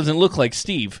 Dad, that doesn't look like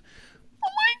Steve.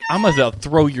 I'm going to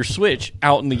throw your Switch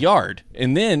out in the yard,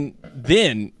 and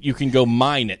then you can go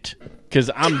mine it, because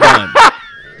I'm done.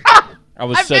 I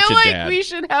was such a feel like dad. we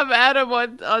should have Adam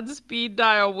on speed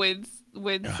dial when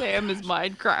Sam is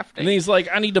Minecrafting. And then he's like,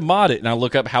 I need to mod it. And I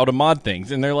look up how to mod things.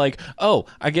 And they're like, oh,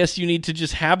 I guess you need to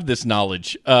just have this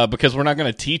knowledge because we're not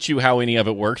going to teach you how any of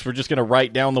it works. We're just going to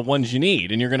write down the ones you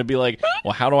need. And you're going to be like,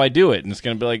 well, how do I do it? And it's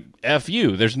going to be like, F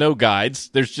you. There's no guides.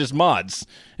 There's just mods.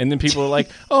 And then people are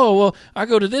like, oh, well, I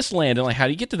go to this land. And like, how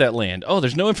do you get to that land? Oh,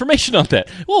 there's no information on that.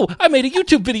 Whoa, I made a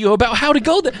YouTube video about how to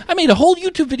go there. I made a whole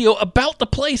YouTube video about the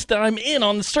place that I'm in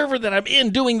on the server that I'm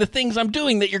in doing the things I'm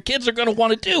doing that your kids are going to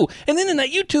want to do. And then in that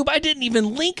YouTube, I didn't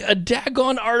even link a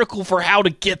daggone article for how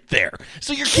to get there.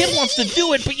 So your kid wants to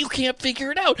do it, but you can't figure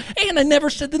it out. And I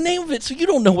never said the name of it, so you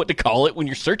don't know what to call it when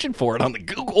you're searching for it on the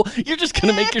Google. You're just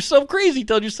going to make yourself crazy,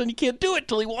 telling your son you can't do it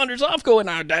till he wanders off going,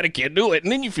 oh, Daddy can't do it.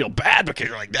 And then you feel bad because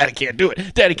you're like, Daddy can't do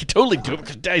it. Daddy can totally do it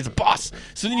because Daddy's a boss.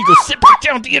 So then you go sit back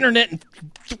down on the internet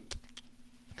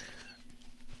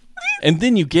and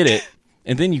then you get it.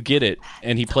 And then you get it,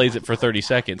 and he plays it for 30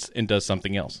 seconds and does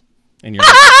something else. And you're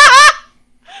like,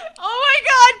 Oh my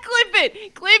god, clip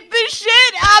it! Clip the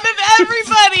shit out of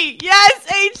everybody! Yes,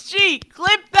 HG!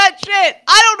 Clip that shit!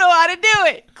 I don't know how to do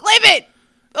it! Clip it!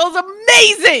 That was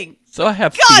amazing! so I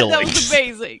have God, feelings. that was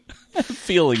amazing!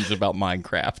 Feelings about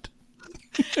Minecraft.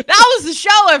 That was the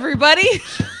show, everybody!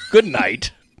 Good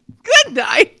night. Good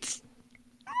night!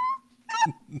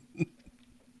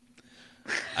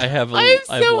 I have a I'm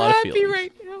lot so of happy feelings.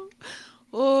 right now.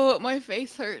 Oh, my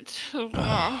face hurts.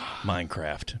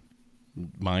 Minecraft.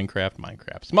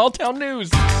 Small town news.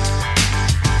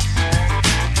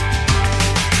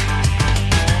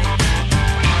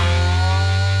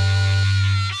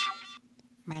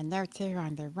 My notes are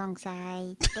on the wrong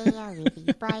side. They are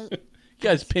really bright. You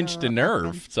guys pinched a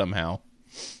nerve somehow.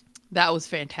 That was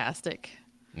fantastic.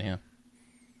 Yeah.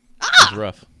 It was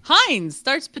rough. Heinz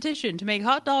starts petition to make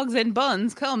hot dogs and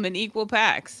buns come in equal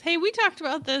packs. Hey, we talked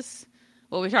about this.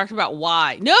 Well, we talked about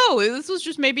why. No, this was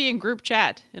just maybe in our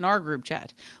group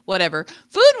chat. Whatever.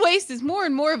 Food waste is more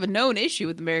and more of a known issue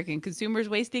with American consumers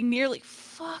wasting nearly,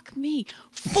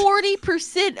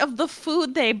 40% of the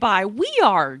food they buy. We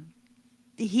are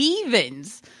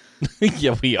heathens.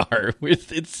 Yeah, we are.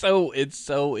 It's considering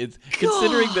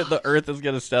that the Earth is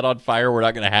going to set on fire, we're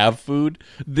not going to have food.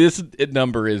 This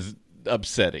number is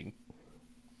upsetting.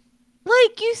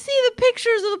 Like, you see the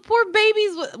pictures of the poor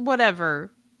babies,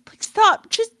 whatever. Like, stop.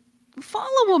 Just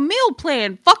follow a meal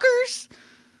plan, fuckers.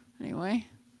 Anyway.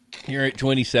 Here at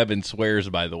 27 swears,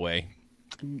 by the way.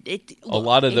 A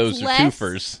lot of those are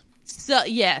twofers. So,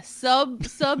 yeah, sub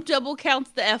double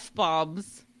counts the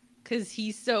F-bombs because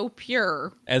he's so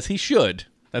pure. As he should.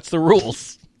 That's the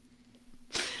rules.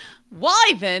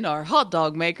 Why, then, are hot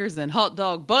dog makers and hot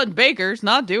dog bun bakers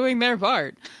not doing their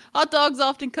part? Hot dogs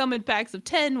often come in packs of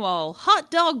 10, while hot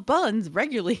dog buns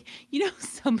regularly... You know,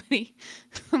 somebody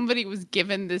was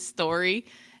given this story,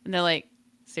 and they're like,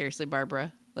 seriously,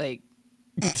 Barbara? Like,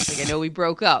 I know we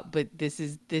broke up, but this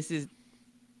is...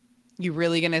 You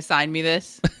really going to assign me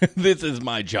this? This is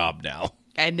my job now.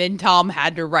 And then Tom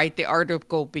had to write the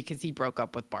article because he broke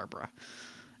up with Barbara.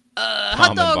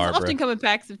 Hot dogs often come in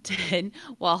packs of 10,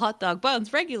 while hot dog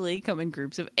buns regularly come in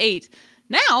groups of 8.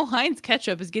 Now, Heinz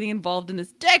Ketchup is getting involved in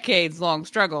this decades-long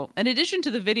struggle. In addition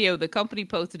to the video, the company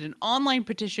posted an online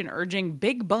petition urging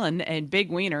Big Bun and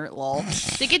Big Wiener, lol,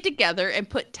 to get together and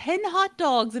put 10 hot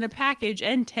dogs in a package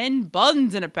and 10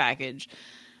 buns in a package.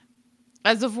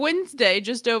 As of Wednesday,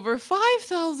 just over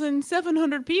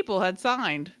 5,700 people had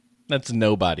signed. That's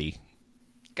nobody.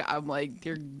 I'm like,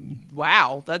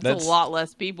 wow, that's a lot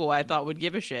less people I thought would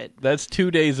give a shit. That's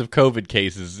 2 days of COVID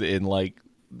cases in, like,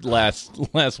 last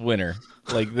winter.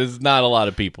 Like, there's not a lot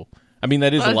of people. I mean,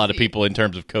 that is a lot of people in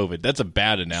terms of COVID. That's a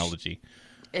bad analogy.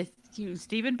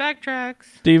 Steven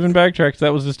backtracks.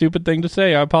 That was a stupid thing to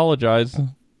say. I apologize.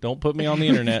 Don't put me on the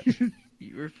internet.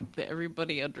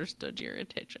 Everybody understood your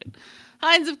intention.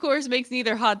 Heinz, of course, makes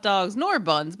neither hot dogs nor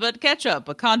buns, but ketchup,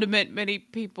 a condiment many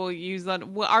people use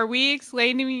on... Are we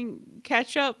explaining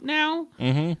ketchup now?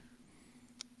 Mm-hmm.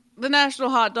 The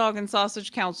National Hot Dog and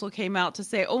Sausage Council came out to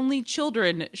say only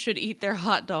children should eat their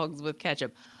hot dogs with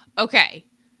ketchup. Okay.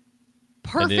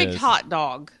 Perfect hot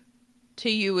dog to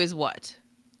you is what?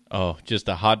 Oh, just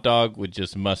a hot dog with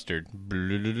just mustard.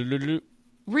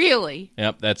 Really?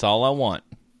 Yep, that's all I want.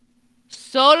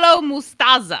 Solo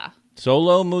mostaza.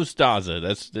 Solo mostaza.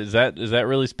 Is that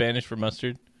really Spanish for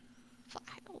mustard?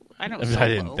 I don't. I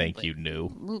didn't think you knew.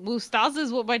 Mostaza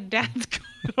is what my dad's.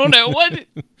 I don't know what.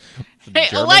 Hey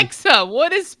German? Alexa,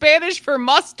 what is Spanish for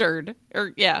mustard?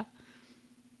 Or yeah.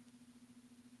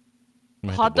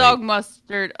 Hot dog,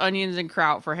 mustard, onions, and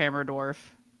kraut for Hammerdorf.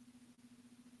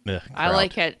 I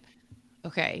like it.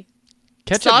 Okay.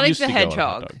 Ketchup Sonic used the to go on hot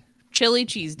Hedgehog. dog. Chili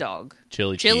cheese dog.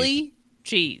 Chili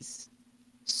cheese.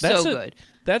 That's good.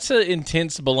 That's an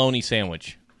intense bologna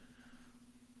sandwich.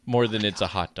 More than it's a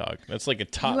hot dog. That's like a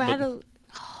top.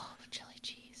 Chili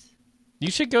cheese.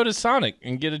 You should go to Sonic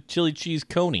and get a chili cheese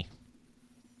coney.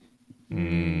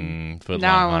 Foot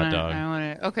long hot dog. I want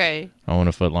it. Okay. I want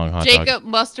a foot long hot dog. Jacob,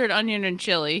 mustard, onion, and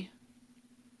chili.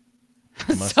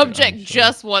 Subject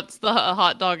just wants the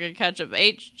hot dog and ketchup.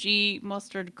 HG,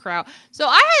 mustard, kraut. So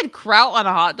I had kraut on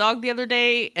a hot dog the other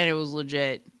day, and it was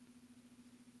legit.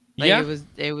 Like, yeah,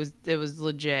 it was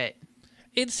legit.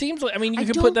 It seems like, I mean, you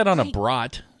could put that on a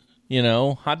brat. You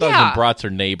know, hot dogs and brats are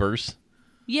neighbors.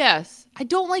 Yes, I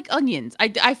don't like onions.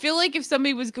 I feel like if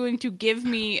somebody was going to give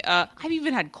me, I've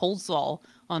even had coleslaw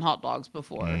on hot dogs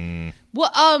before.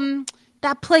 Well,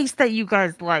 that place that you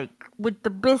guys like with the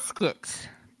biscuits.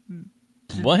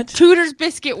 What? Tudor's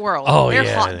Biscuit World. Oh, Their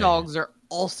yeah. hot dogs are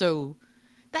also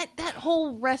that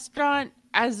whole restaurant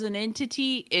as an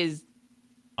entity is.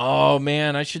 Oh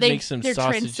man, I should make some they're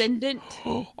sausage. Transcendent.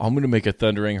 I'm gonna make a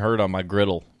thundering herd on my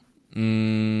griddle.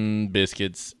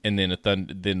 Biscuits, and then a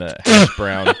hash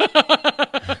brown,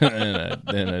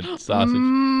 then a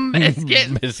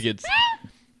sausage. Biscuits.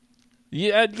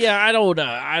 Yeah.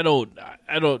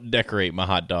 I don't decorate my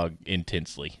hot dog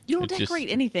intensely. You don't decorate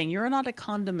anything. You're not a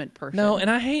condiment person. No, and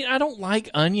I don't like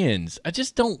onions. I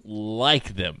just don't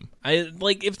like them. I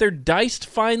like if they're diced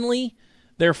finely,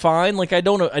 they're fine. Like I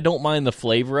don't mind the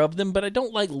flavor of them, but I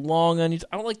don't like long onions.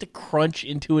 I don't like to crunch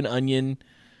into an onion.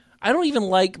 I don't even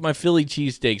like my Philly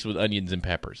cheesesteaks with onions and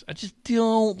peppers. I just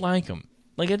don't like them.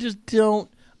 Like I just don't.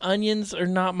 Onions are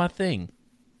not my thing.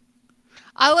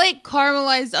 I like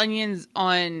caramelized onions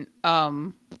on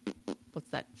what's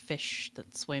that fish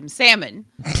that swims? Salmon.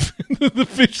 The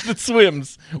fish that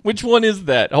swims. Which one is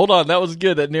that? Hold on, that was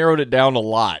good. That narrowed it down a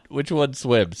lot. Which one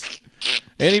swims?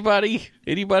 Anybody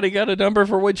got a number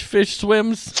for which fish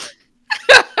swims?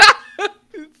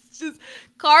 It's just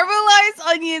caramelized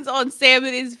onions on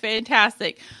salmon is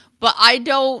fantastic, but I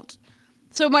don't.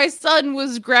 So my son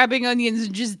was grabbing onions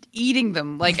and just eating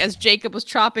them, like as Jacob was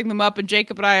chopping them up, and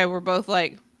Jacob and I were both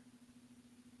like,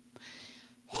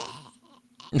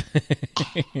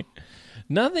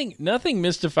 Nothing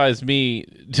mystifies me,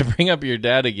 to bring up your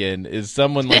dad again, is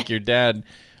someone like your dad.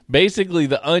 Basically,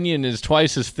 the onion is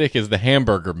twice as thick as the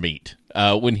hamburger meat.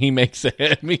 When he makes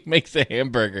a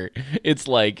hamburger, it's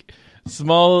like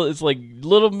small. It's like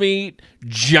little meat,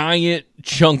 giant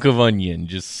chunk of onion,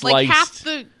 just sliced,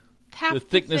 like half the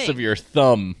thickness of your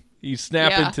thumb. You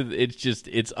snap Yeah. into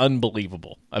it's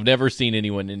unbelievable. I've never seen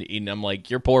anyone, and I'm like,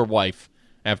 your poor wife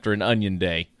after an onion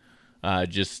day,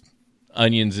 just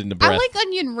onions in the breath. I like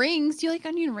onion rings. Do you like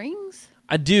onion rings?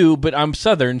 I do, but I'm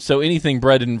Southern, so anything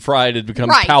breaded and fried, it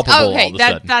becomes Right. palpable all Okay, of a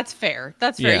sudden. that's fair.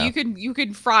 That's fair. Yeah. You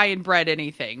can fry and bread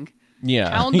anything. Yeah.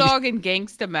 Hound Dog and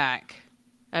Gangsta Mac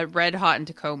at Red Hot in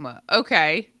Tacoma.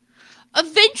 Okay.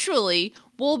 Eventually,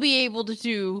 we'll be able to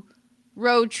do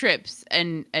road trips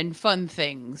and fun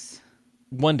things.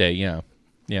 One day, yeah.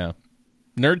 Yeah.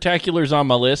 Nerdtacular's on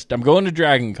my list. I'm going to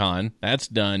Dragon Con. That's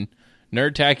done.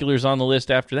 Nerdtacular's on the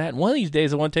list after that. And one of these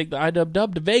days, I want to take the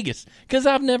IWW to Vegas, because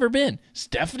I've never been.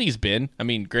 Stephanie's been. I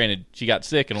mean, granted, she got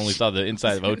sick and only saw the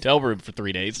inside of a hotel room for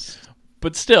 3 days.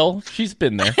 But still, she's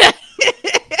been there.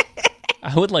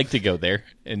 I would like to go there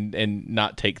and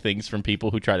not take things from people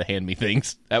who try to hand me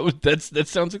things. That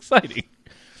sounds exciting.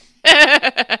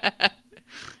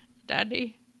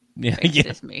 Daddy, Yeah,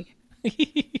 it's me.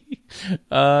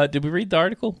 Did we read the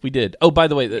article? We did. Oh, by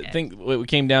the way, the thing what we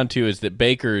came down to is that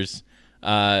Baker's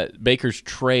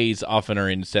trays often are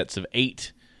in sets of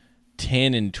 8,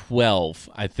 10, and 12,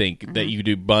 I think, that you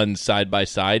do buns side by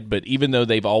side. But even though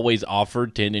they've always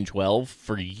offered 10 and 12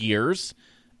 for years,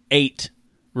 8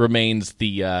 remains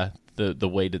the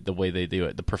way they do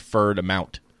it, the preferred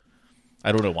amount.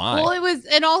 I don't know why. Well, it was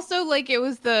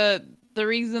the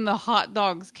reason the hot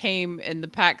dogs came in the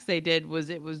packs they did was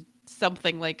it was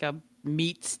something like a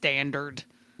meat standard.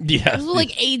 Yeah. It was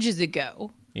like ages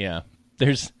ago. Yeah.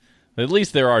 At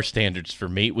least there are standards for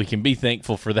meat. We can be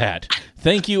thankful for that.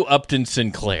 Thank you, Upton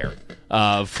Sinclair,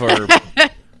 for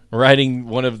writing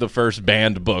one of the first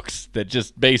banned books that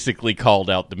just basically called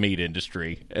out the meat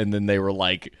industry. And then they were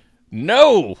like,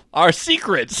 no, our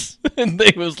secrets. And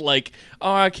they was like,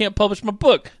 oh, I can't publish my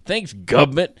book. Thanks,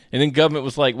 government. And then government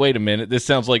was like, wait a minute, this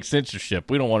sounds like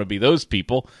censorship. We don't want to be those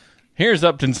people. Here's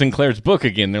Upton Sinclair's book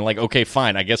again. They're like, okay,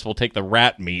 fine. I guess we'll take the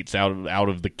rat meats out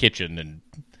of the kitchen and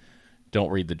don't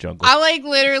read The Jungle. I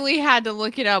literally had to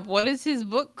look it up. What is his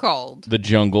book called? The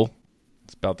Jungle.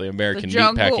 It's about the American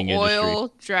meatpacking industry.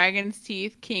 Oil, Dragon's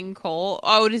Teeth, King Cole.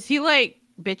 Oh, does he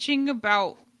bitching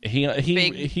about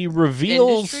he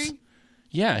reveals industry?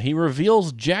 Yeah, he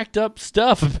reveals jacked up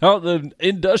stuff about the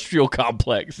industrial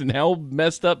complex and how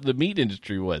messed up the meat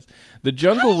industry was. The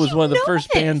Jungle was one of the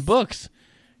first banned books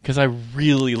because I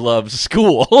really loved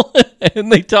school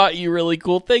and they taught you really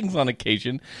cool things on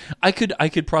occasion. I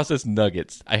could process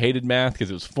nuggets. I hated math because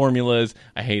it was formulas.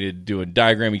 I hated doing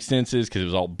diagramming sentences because it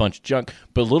was all a bunch of junk.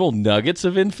 But little nuggets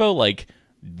of info, like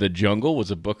The Jungle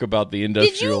was a book about the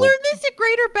industrial... Did you learn this at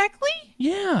Greater Beckley?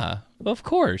 Yeah, of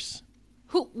course.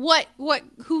 Who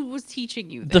was teaching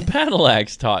you The this? Battle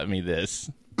Axe taught me this.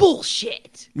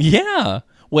 Bullshit. Yeah.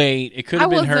 Wait, it could have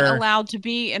been her. I wasn't allowed to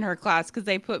be in her class because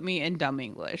they put me in dumb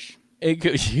English.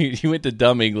 You went to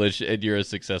dumb English and you're a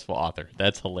successful author.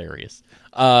 That's hilarious.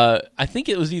 I think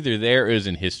it was either there or it was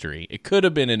in history. It could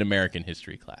have been an American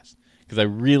history class because I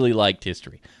really liked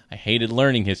history. I hated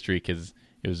learning history because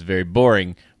it was very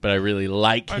boring, but I really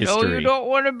like history. I know you don't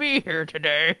want to be here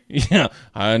today. Yeah,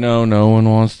 I know no one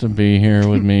wants to be here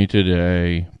with me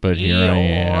today, but here I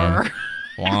am.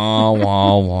 Wah,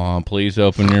 wah, wah. Please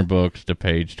open your books to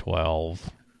page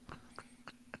 12.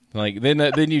 Like,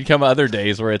 then you'd come other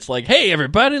days where it's like, hey,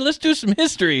 everybody, let's do some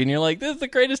history. And you're like, this is the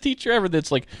greatest teacher ever.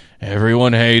 That's like,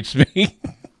 everyone hates me.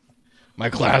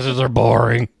 My classes are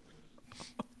boring.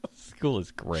 School is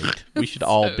great. We should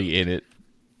all be in it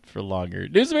for longer.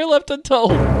 Newsman Left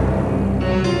Untold.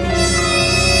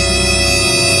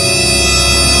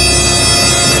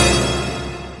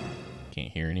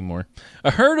 Can't hear anymore.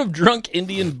 A herd of drunk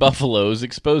Indian buffaloes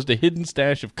exposed a hidden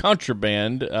stash of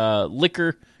contraband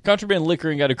liquor,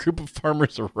 and got a group of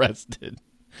farmers arrested.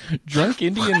 Drunk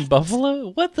Indian buffalo?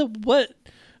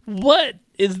 What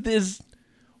is this?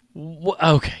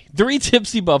 Okay. 3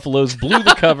 tipsy buffaloes blew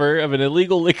the cover of an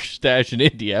illegal liquor stash in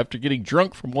India after getting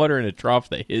drunk from water in a trough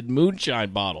that hid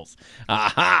moonshine bottles.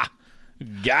 Aha!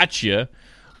 Gotcha.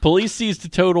 Police seized a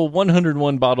total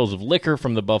 101 bottles of liquor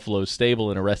from the buffalo stable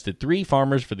and arrested 3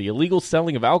 farmers for the illegal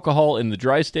selling of alcohol in the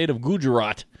dry state of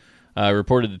Gujarat.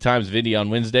 Reported the Times of India on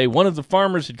Wednesday. One of the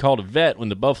farmers had called a vet when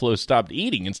the buffalo stopped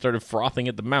eating and started frothing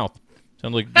at the mouth.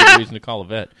 Sounds like a good reason to call a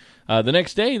vet. The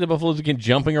next day, the buffaloes began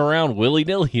jumping around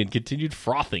willy-nilly and continued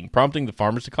frothing, prompting the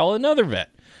farmers to call another vet.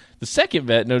 The second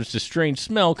vet noticed a strange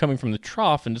smell coming from the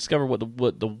trough and discovered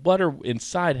what the water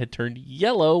inside had turned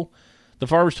yellow. The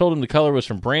farmers told him the color was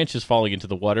from branches falling into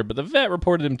the water, but the vet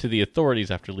reported him to the authorities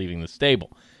after leaving the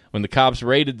stable. When the cops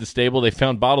raided the stable, they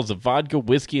found bottles of vodka,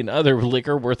 whiskey, and other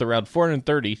liquor worth around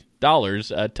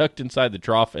 $430 tucked inside the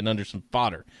trough and under some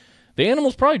fodder. The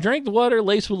animals probably drank the water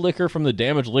laced with liquor from the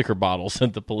damaged liquor bottles,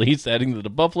 said the police, adding that the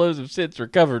buffaloes have since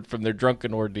recovered from their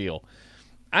drunken ordeal.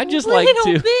 I just like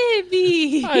to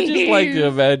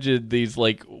imagine these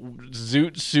like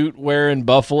zoot suit wearing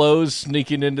buffaloes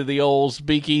sneaking into the old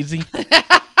speakeasy.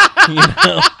 You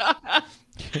know?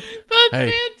 That's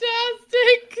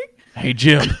fantastic. Hey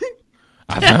Jim,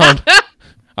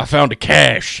 I found a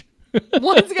cache.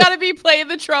 One's got to be playing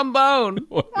the trombone.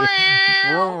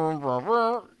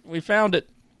 We found it.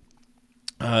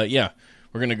 Yeah,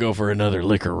 we're gonna go for another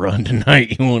liquor run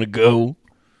tonight. You want to go?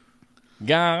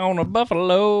 Guy on a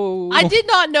buffalo. I did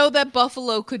not know that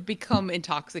buffalo could become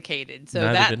intoxicated. So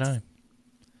Neither did that's I.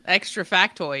 Extra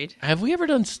factoid. Have we ever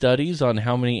done studies on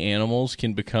how many animals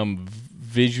can become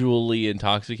visually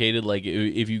intoxicated? Like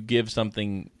if you give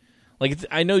something, like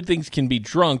I know things can be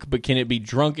drunk, but can it be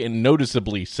drunk and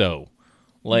noticeably so?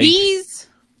 Like bees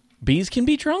can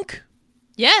be drunk?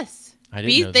 Yes. I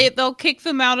didn't know that. They'll kick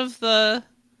them out of the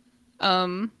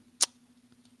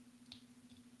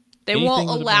They won't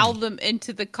allow them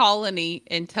into the colony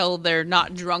until they're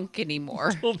not drunk anymore.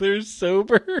 Until they're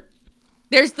sober?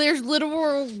 There's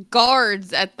literal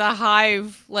guards at the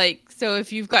hive, like, so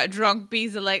if you've got drunk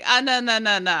bees, they're like,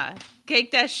 nah.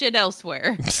 Take that shit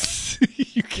elsewhere.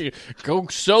 You can't go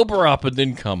sober up and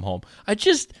then come home.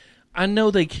 I know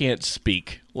they can't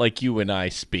speak like you and I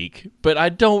speak, but I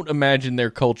don't imagine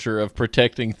their culture of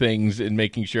protecting things and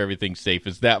making sure everything's safe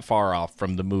is that far off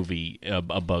from the movie A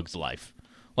Bug's Life.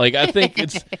 Like, I think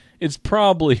it's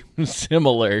probably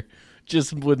similar,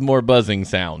 just with more buzzing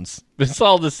sounds. It's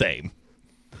all the same.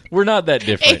 We're not that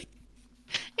different.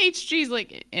 HG's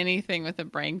like, anything with a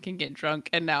brain can get drunk,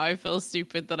 and now I feel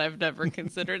stupid that I've never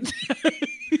considered that.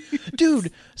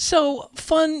 Dude, so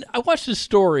fun. I watched a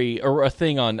story or a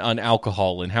thing on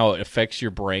alcohol and how it affects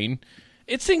your brain.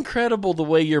 It's incredible the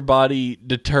way your body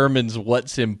determines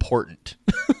what's important.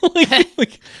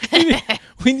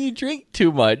 When you drink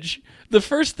too much, the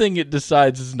first thing it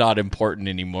decides is not important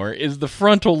anymore is the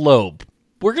frontal lobe.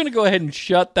 We're going to go ahead and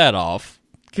shut that off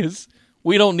because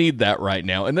we don't need that right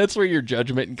now. And that's where your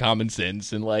judgment and common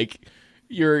sense and like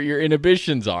your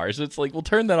inhibitions are. So it's like, we'll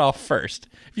turn that off first.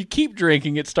 If you keep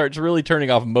drinking, it starts really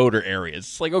turning off motor areas.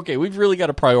 It's like, okay, we've really got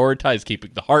to prioritize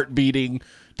keeping the heart beating,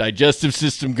 digestive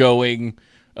system going,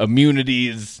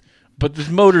 immunities. But this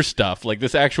motor stuff, like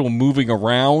this actual moving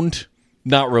around,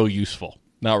 not real useful.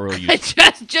 Not really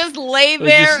useful. Just lay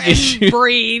there and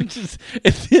breathe.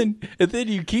 And then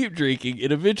you keep drinking.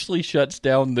 It eventually shuts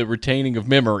down the retaining of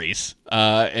memories.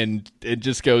 And it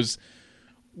just goes,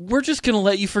 we're just going to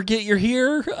let you forget you're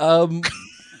here.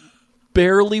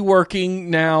 Barely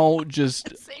working now.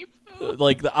 Just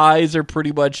like the eyes are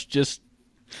pretty much just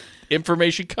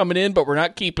information coming in, but we're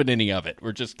not keeping any of it.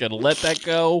 We're just going to let that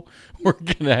go. We're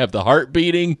going to have the heart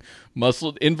beating.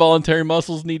 Involuntary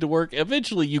muscles need to work.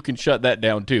 Eventually, you can shut that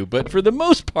down too. But for the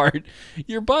most part,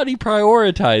 your body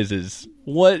prioritizes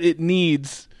what it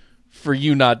needs for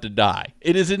you not to die.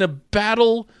 It is in a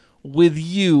battle with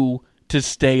you to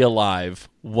stay alive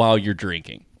while you're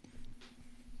drinking.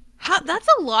 That's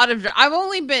a lot of.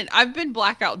 I've been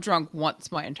blackout drunk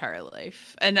once my entire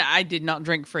life, and I did not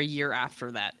drink for a year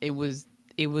after that. It was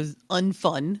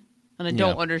unfun, and I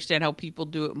don't understand how people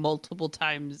do it multiple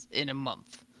times in a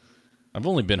month. I've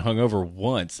only been hungover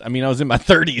once. I mean, I was in my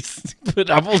 30s, but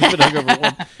I've only been hungover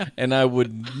once, and I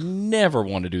would never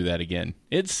want to do that again.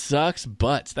 It sucks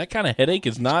butts. That kind of headache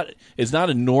is not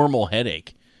a normal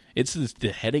headache. It's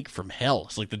the headache from hell.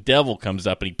 It's like the devil comes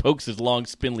up and he pokes his long,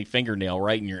 spindly fingernail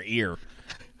right in your ear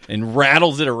and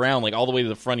rattles it around like all the way to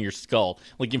the front of your skull.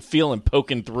 Like you can feel him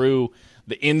poking through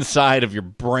the inside of your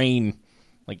brain,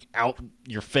 like out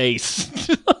your face.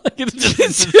 Like it's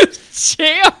just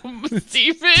Damn,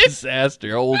 Stephen.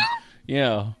 Disaster.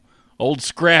 Old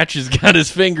Scratch has got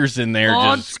his fingers in there.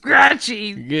 Old just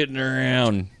Scratchy. getting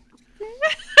around.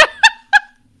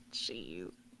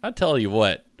 Jeez. I tell you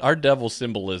what. Our devil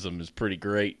symbolism is pretty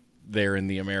great there in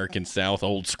the American South.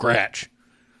 Old Scratch.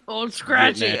 Old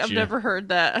Scratchy. I've never heard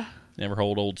that. Never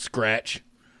heard Old Scratch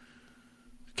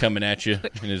coming at you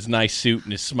in his nice suit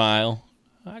and his smile.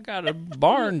 I got a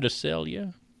barn to sell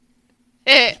you.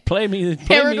 Play me.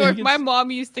 My mom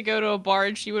used to go to a bar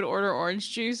and she would order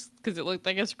orange juice because it looked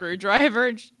like a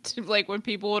screwdriver. Like when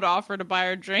people would offer to buy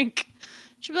her a drink,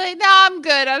 she'd be like, "No, I'm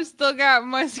good. I've still got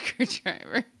my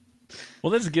screwdriver."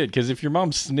 Well, that's good because if your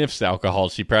mom sniffs alcohol,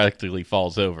 she practically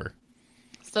falls over.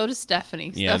 So does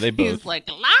Stephanie. Yeah, Stephanie they both. is like,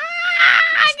 give me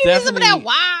some of that Stephanie-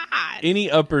 wine.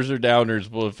 Any uppers or downers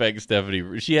will affect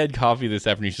Stephanie. She had coffee this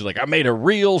afternoon. She's like, I made her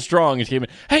real strong. And she came in,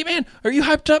 hey, man, are you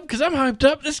hyped up? Because I'm hyped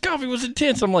up. This coffee was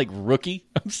intense. I'm like, rookie.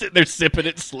 I'm sitting there sipping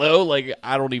it slow. Like,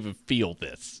 I don't even feel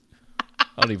this. I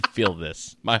don't even feel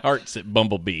this. My heart's at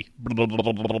Bumblebee.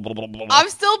 I've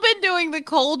still been doing the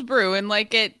cold brew, and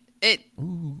like it.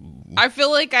 I feel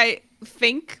like I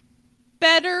think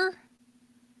better,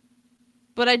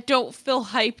 but I don't feel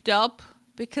hyped up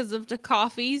because of the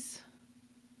coffees.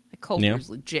 The cold Yeah. brew's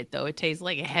legit though. It tastes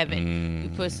like heaven. You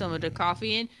put some of the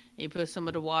coffee in, and you put some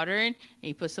of the water in, and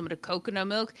you put some of the coconut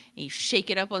milk, and you shake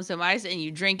it up on some ice, and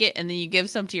you drink it, and then you give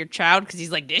some to your child because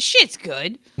he's like, "This shit's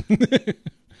good."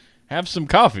 Have some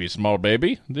coffee, small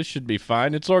baby. This should be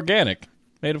fine. It's organic,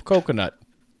 made of coconut.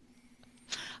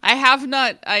 I have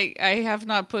not. I have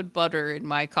not put butter in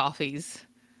my coffees.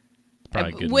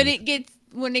 Probably good When news.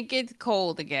 it gets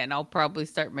cold again, I'll probably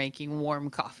start making warm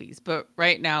coffees. But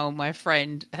right now, my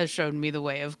friend has shown me the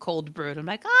way of cold brewed. I'm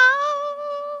like,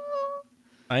 oh.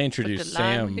 I Put introduced the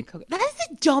lime Sam. with the coconut. That is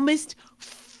the dumbest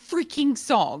freaking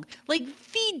song. Like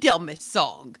the dumbest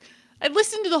song. I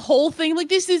listened to the whole thing. Like,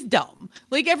 this is dumb.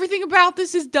 Like, everything about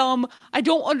this is dumb. I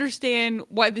don't understand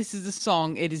why this is a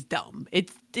song. It is dumb.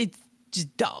 It's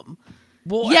just dumb.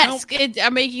 Well, Yes,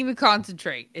 I'm making the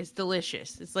concentrate. It's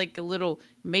delicious. It's like a little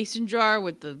mason jar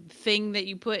with the thing that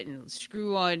you put and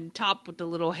screw on top with the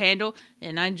little handle.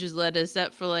 And I just let it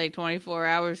set for like 24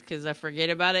 hours because I forget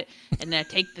about it. And then I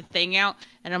take the thing out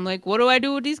and I'm like, what do I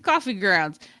do with these coffee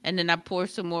grounds? And then I pour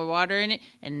some more water in it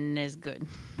and it's good.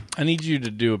 I need you to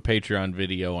do a Patreon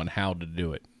video on how to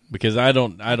do it because I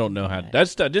don't know how.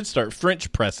 I did start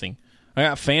French pressing. I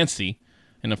got fancy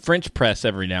and a French press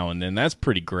every now and then. That's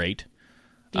pretty great.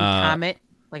 Do you time it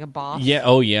like a boss? Yeah.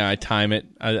 Oh yeah. I time it.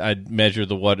 I measure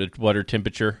the water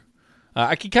temperature.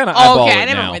 I can kind of eyeball okay, I it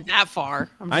never now. went that far.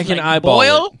 I'm I just can like, eyeball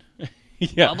boil it.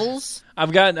 Yeah. bubbles.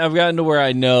 I've gotten to where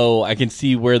I know I can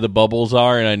see where the bubbles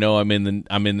are, and I know I'm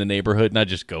in the neighborhood, and I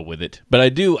just go with it. But I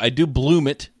do bloom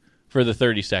it for the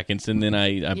 30 seconds, and then I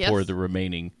Yes. pour the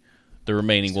remaining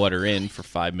water in for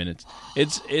 5 minutes.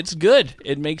 It's good.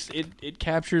 It makes it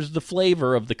captures the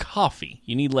flavor of the coffee.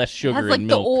 You need less It sugar has like and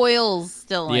the milk. oils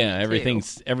still in Yeah, it,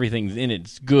 too. everything's in it.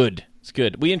 It's good. It's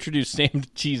good. We introduced Sam to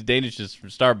cheese danishes from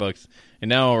Starbucks, and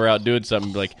now we're out doing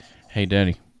something like, "Hey,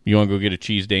 Daddy, you want to go get a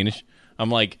cheese danish?" I'm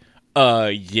like,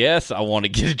 yes, I want to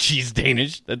get a cheese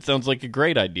danish. That sounds like a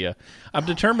great idea. I'm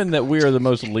determined that we are the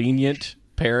most lenient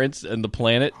parents on the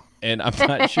planet, and I'm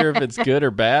not sure if it's good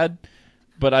or bad.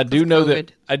 But I do know COVID.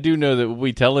 that when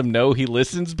we tell him no, he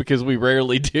listens because we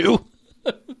rarely do.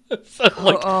 So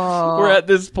like we're at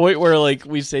this point where like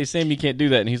we say, Sam, you can't do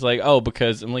that, and he's like, oh,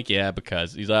 because I'm like, yeah,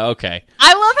 because he's like, okay.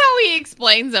 I love how he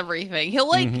explains everything. He'll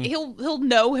like Mm-hmm. he'll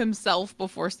know himself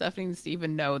before Stephanie and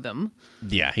Steven know them.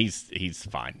 Yeah, he's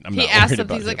fine. I'm He not asked worried them,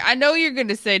 about he's him. like, I know you're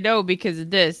gonna say no because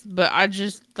of this, but I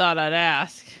just thought I'd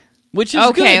ask. Which is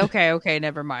Okay, good. okay,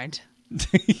 never mind.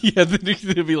 Yeah, then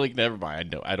he'll be like, never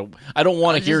mind. No, I don't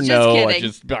want to hear just no.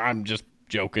 kidding. I'm just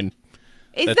joking.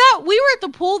 Is That's- that we were at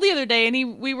the pool the other day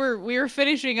and we were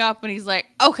finishing up and he's like,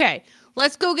 okay,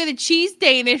 let's go get a cheese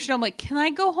Danish. And I'm like, can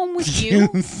I go home with you?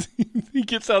 He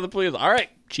gets out of the plane. All right,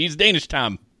 cheese Danish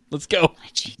time. Let's go.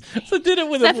 So I did it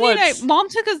with him Stephanie and once. Mom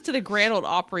took us to the Grand Old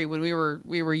Opry when we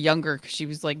were younger because she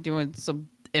was like doing some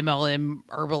MLM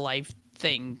Herbalife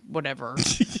thing, whatever.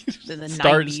 In the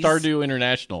 90s. Stardew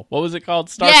International. What was it called?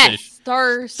 Starfish.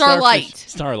 Yes, Starlight.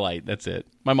 Starlight. That's it.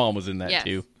 My mom was in that Yes.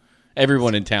 too.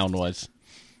 Everyone in town was.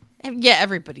 Yeah,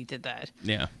 everybody did that.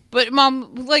 Yeah. But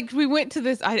Mom, like, we went to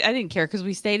this. I didn't care because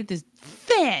we stayed at this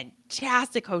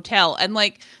fantastic hotel, and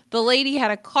like the lady had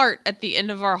a cart at the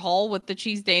end of our hall with the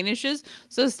cheese danishes.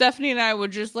 So Stephanie and I would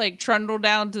just like trundle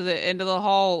down to the end of the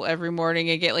hall every morning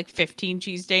and get like 15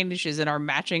 cheese danishes in our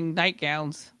matching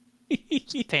nightgowns.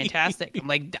 Fantastic. I'm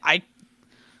like,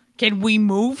 can we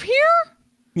move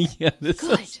here? Yeah, this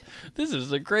Good.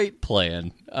 is a great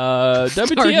plan. WTF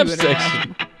Stardew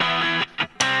section.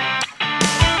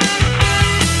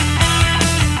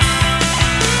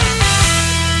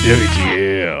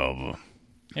 WTF. I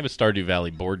have a Stardew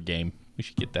Valley board game. We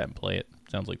should get that and play it.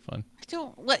 Sounds like fun.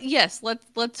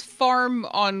 Let's farm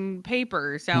on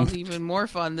paper. Sounds even more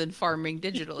fun than farming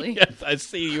digitally. Yes, I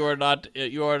see you are not a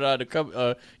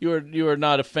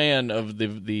fan of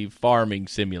the farming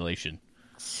simulation.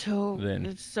 So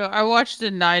Then. I watched a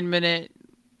 9-minute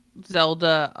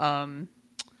Zelda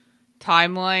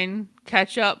timeline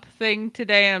catch up thing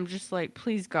today, and I'm just like,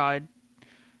 please God,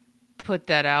 put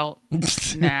that out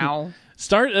now.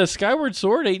 Skyward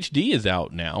Sword HD is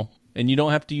out now, and you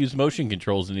don't have to use motion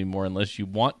controls anymore unless you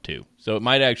want to. So it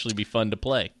might actually be fun to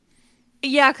play.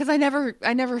 Yeah, because I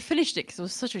never finished it because it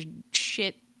was such a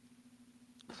shit.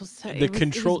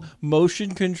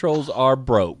 Motion controls are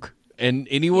broke, and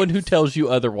anyone who tells you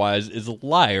otherwise is a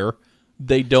liar.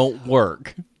 They don't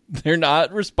work. They're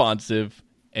not responsive,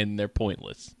 and they're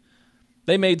pointless.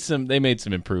 They made some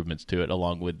improvements to it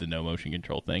along with the no motion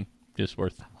control thing. Just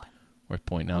worth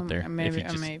pointing out there.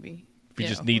 Maybe. If you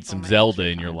just need some Zelda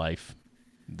in your life,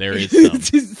 there is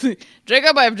some.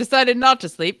 Jacob, I have decided not to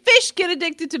sleep. Fish get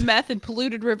addicted to meth and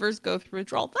polluted rivers go through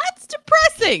withdrawal. That's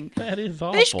depressing. That is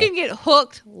awful. Fish can get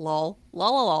hooked, lol,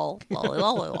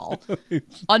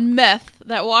 on meth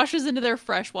that washes into their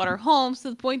freshwater homes to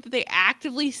the point that they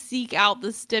actively seek out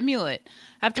the stimulant.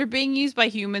 After being used by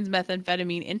humans,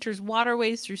 methamphetamine enters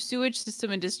waterways through sewage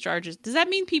system and discharges. Does that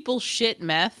mean people shit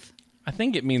meth? I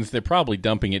think it means they're probably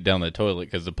dumping it down the toilet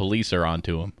because the police are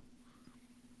onto them.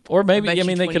 Or maybe,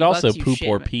 they could also poop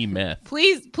or pee meth.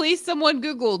 Please, someone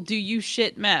Google, do you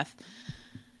shit meth?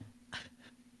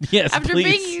 Yes, After please.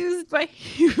 being used by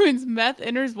humans, meth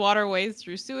enters waterways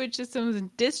through sewage systems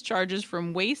and discharges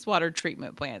from wastewater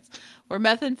treatment plants. Where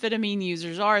methamphetamine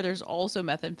users are, there's also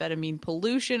methamphetamine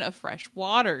pollution of fresh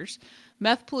waters.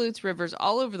 Meth pollutes rivers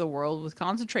all over the world with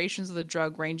concentrations of the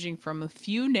drug ranging from a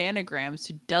few nanograms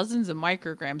to dozens of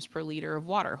micrograms per liter of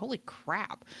water. Holy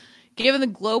crap. Given the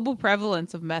global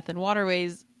prevalence of meth in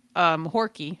waterways,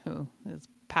 Horky, who is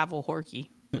Pavel Horky,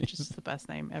 which is the best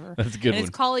name ever, That's a good and his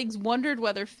one. colleagues wondered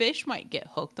whether fish might get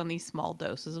hooked on these small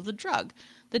doses of the drug.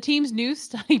 The team's new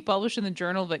study published in the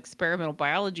Journal of Experimental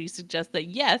Biology suggests that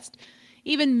yes,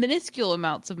 even minuscule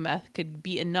amounts of meth could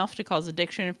be enough to cause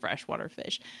addiction in freshwater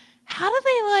fish. How do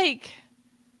they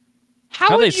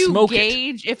How would you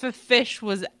gauge if a fish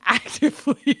was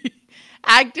actively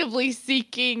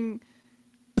seeking?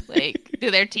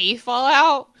 Do their teeth fall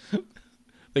out?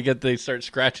 They start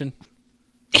scratching.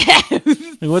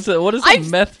 What does a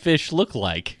meth fish look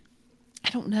like?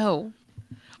 I don't know.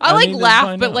 I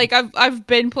laugh, but I've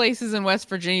been places in West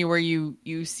Virginia where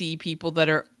you see people that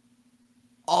are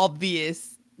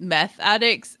obvious meth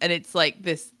addicts, and it's like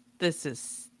this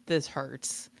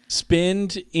hurts.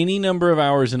 Spend any number of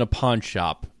hours in a pawn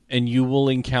shop, and you will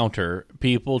encounter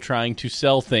people trying to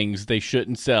sell things they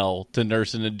shouldn't sell to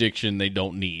nurse an addiction they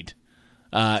don't need.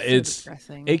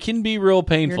 It can be real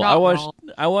painful.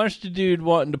 I watched a dude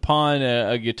wanting to pawn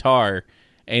a guitar,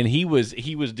 and he was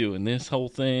doing this whole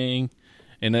thing,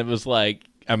 and it was like,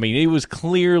 he was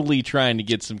clearly trying to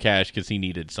get some cash because he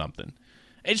needed something.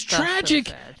 It's tragic.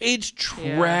 So it's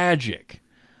tragic.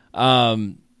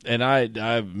 And I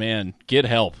get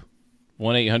help.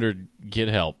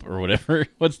 1-800-GET-HELP or whatever.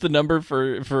 What's the number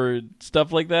for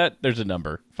stuff like that? There's a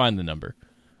number. Find the number.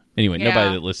 Anyway,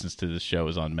 nobody that listens to this show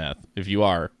is on meth. If you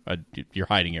are, you're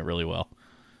hiding it really well.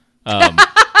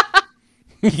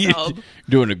 You're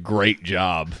doing a great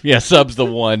job. Yeah, Sub's the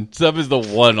one. Sub is the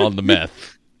one on the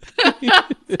meth.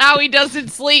 How he doesn't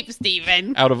sleep,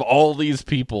 Steven. Out of all these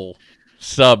people,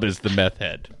 Sub is the meth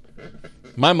head.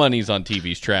 My money's on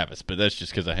TV's Travis, but that's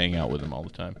just because I hang out with him all the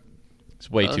time. It's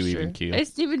way too even keel. Hey,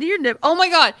 Steven, do your nip? Oh my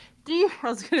God.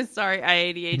 Sorry,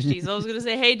 I ADHD. So I was going to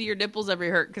say, hey, do your nipples ever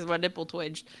hurt? Because my nipple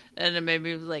twitched. And then maybe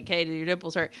it was like, hey, do your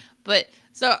nipples hurt? But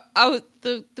so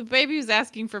the baby was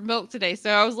asking for milk today.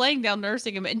 So I was laying down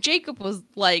nursing him, and Jacob was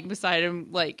laying beside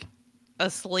him,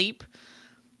 asleep.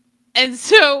 And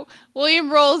so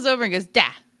William rolls over and goes,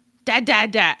 da, da, da,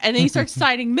 da. And then he starts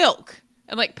citing milk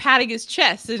and patting his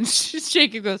chest. And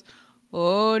Jacob goes,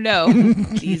 oh no,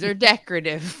 these are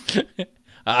decorative.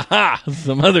 Aha!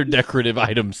 Some other decorative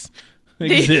items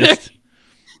exist.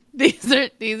 These are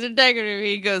decorative.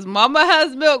 He goes, Mama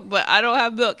has milk, but I don't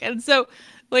have milk. And so,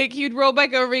 he'd roll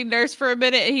back over, he'd nurse for a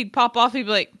minute, and he'd pop off. He'd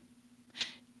be like,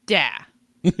 Da.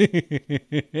 Da?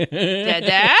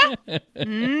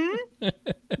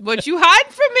 What you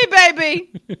hiding from me,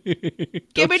 baby?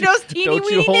 Give me those teeny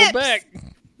weeny nips. Don't you hold back.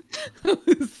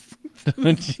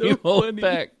 Don't you hold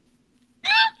back.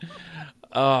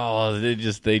 Oh, they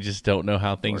just don't know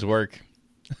how things work.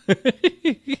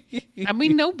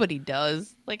 Nobody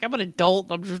does. I'm an adult.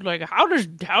 I'm just like, how does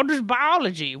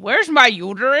biology? Where's my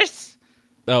uterus?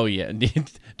 Oh yeah,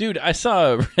 dude. I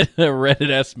saw a Reddit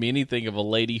Ask Me Anything of a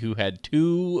lady who had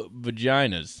 2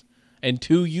 vaginas and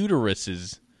 2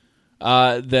 uteruses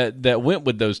that went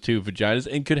with those 2 vaginas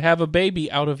and could have a baby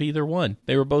out of either one.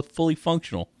 They were both fully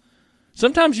functional.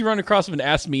 Sometimes you run across an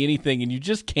Ask Me Anything and you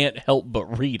just can't help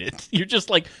but read it. You're just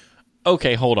like,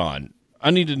 okay, hold on.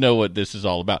 I need to know what this is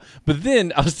all about. But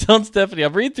then I was telling Stephanie,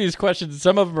 I'm reading through these questions and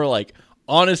some of them are like,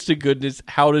 honest to goodness,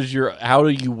 how do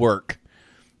you work?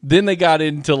 Then they got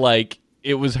into like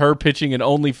it was her pitching an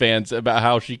OnlyFans about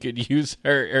how she could use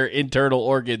her internal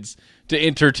organs to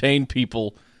entertain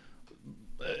people.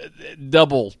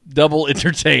 Double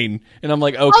entertain, and I'm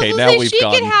like, okay, now we've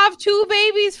gone. She could have 2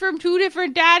 babies from 2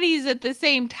 different daddies at the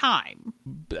same time.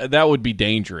 That would be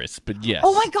dangerous, but yes.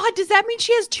 Oh my god, does that mean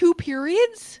she has 2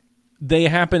 periods? They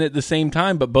happen at the same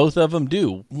time, but both of them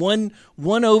do. One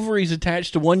ovary is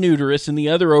attached to one uterus, and the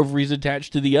other ovary is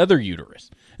attached to the other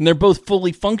uterus, and they're both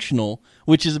fully functional,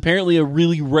 which is apparently a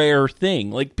really rare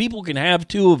thing. Like people can have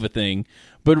 2 of a thing,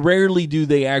 but rarely do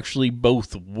they actually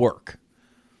both work.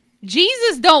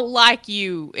 Jesus don't like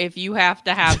you if you have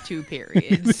to have 2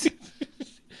 periods.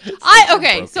 So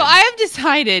I have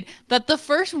decided that the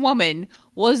first woman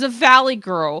was a valley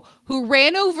girl who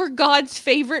ran over God's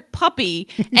favorite puppy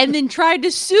and then tried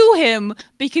to sue him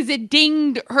because it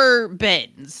dinged her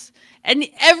bends. And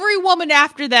every woman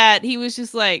after that, he was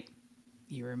just like,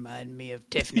 you remind me of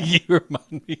Tiffany. You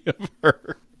remind me of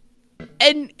her.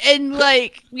 And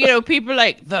like, you know, people are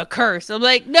like, the curse. I'm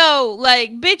like, no,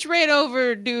 like, bitch ran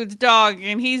over dude's dog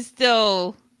and he's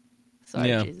still... Sorry,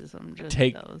 yeah. Jesus, I'm just...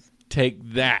 Take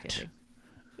that.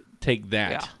 Take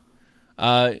that.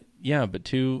 Yeah. But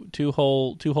two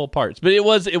whole parts. But it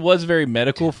was very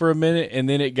medical for a minute, and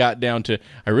then it got down to,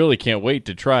 I really can't wait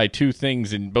to try 2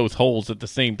 things in both holes at the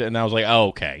same time. And I was like, oh,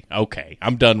 okay,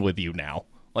 I'm done with you now.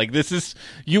 Like,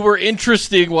 you were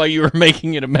interesting while you were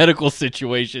making it a medical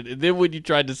situation, and then when you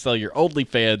tried to sell your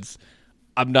OnlyFans,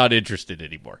 I'm not interested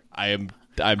anymore. I'm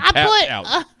tapped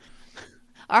out.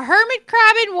 A hermit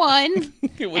crab in one,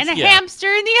 and a hamster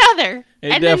in the other,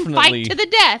 and then fight to the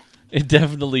death. It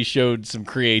definitely showed some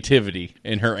creativity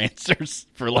in her answers,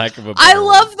 for lack of a better I word.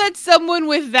 love that someone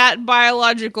with that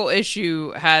biological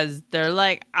issue they're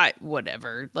like,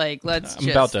 whatever. Like, I'm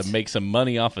about to make some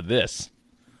money off of this.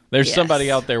 There's somebody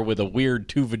out there with a weird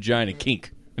 2-vagina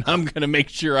kink, and I'm going to make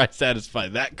sure I satisfy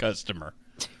that customer.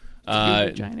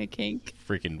 2-vagina kink.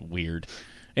 Freaking weird.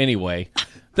 Anyway,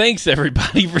 thanks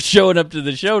everybody for showing up to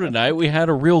the show tonight. We had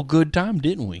a real good time,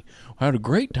 didn't we? We had a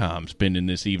great time spending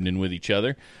this evening with each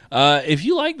other. If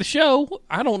you like the show,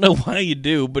 I don't know why you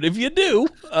do, but if you do,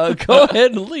 go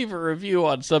ahead and leave a review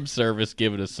on Subservice,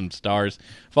 giving us some stars.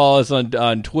 Follow us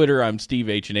on Twitter. I'm Steve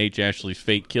H&H. Ashley's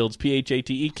Fate Kills,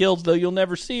 Phate Kills, though you'll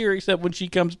never see her except when she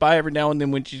comes by every now and then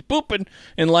when she's pooping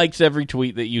and likes every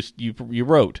tweet that you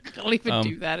wrote. I don't even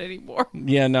do that anymore.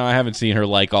 Yeah, no, I haven't seen her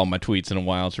like all my tweets in a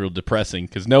while. It's real depressing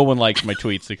because no one likes my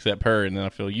tweets except her, and then I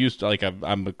feel used to, like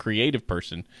I'm a creative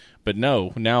person. But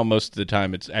no, now most of the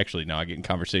time it's actually, no, I get in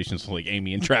conversations with like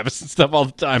Amy and Travis and stuff all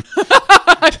the time.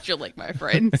 You're like my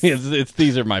friends.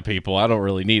 These are my people. I don't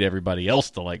really need everybody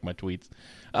else to like my tweets.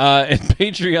 And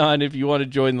Patreon, if you want to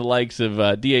join the likes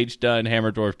of D.H. Dunn,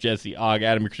 Hammerdorf, Jesse, Og,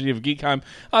 Adam, and Creative Geekheim,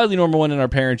 Oddly Normal One, and our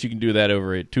parents, you can do that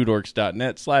over at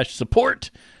twodorks.net/support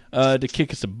to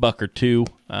kick us $1 or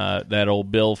 $2. That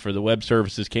old bill for the web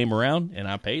services came around, and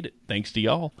I paid it. Thanks to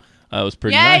y'all. It was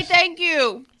pretty nice. Yay, thank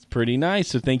you. Pretty nice,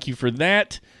 so thank you for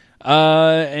that.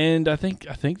 And I think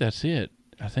that's it.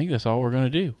 I think that's all we're going to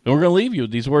do. And we're going to leave you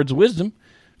with these words of wisdom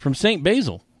from St.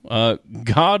 Basil,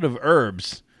 God of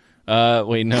herbs.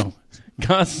 Wait, no.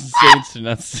 Gods and saints are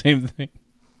not the same thing.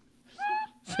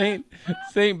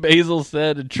 St. Basil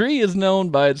said, a tree is known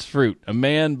by its fruit, a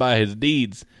man by his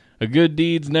deeds. A good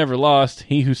deed's never lost.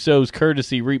 He who sows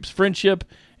courtesy reaps friendship,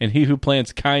 and he who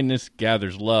plants kindness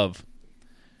gathers love.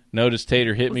 Notice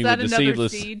Tater hit me with the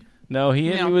seedless. Seed? No, he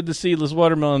hit me with the seedless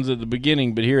watermelons at the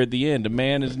beginning, but here at the end, a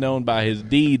man is known by his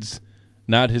deeds,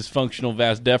 not his functional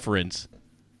vas deferens.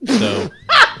 So,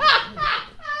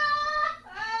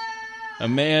 a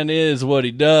man is what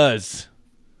he does.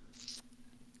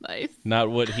 Nice. Not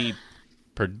what he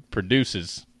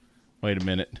produces. Wait a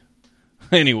minute.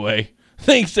 Anyway,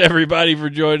 thanks everybody for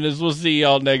joining us. We'll see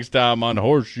y'all next time on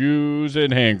Horseshoes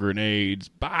and Hand Grenades.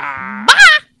 Bye.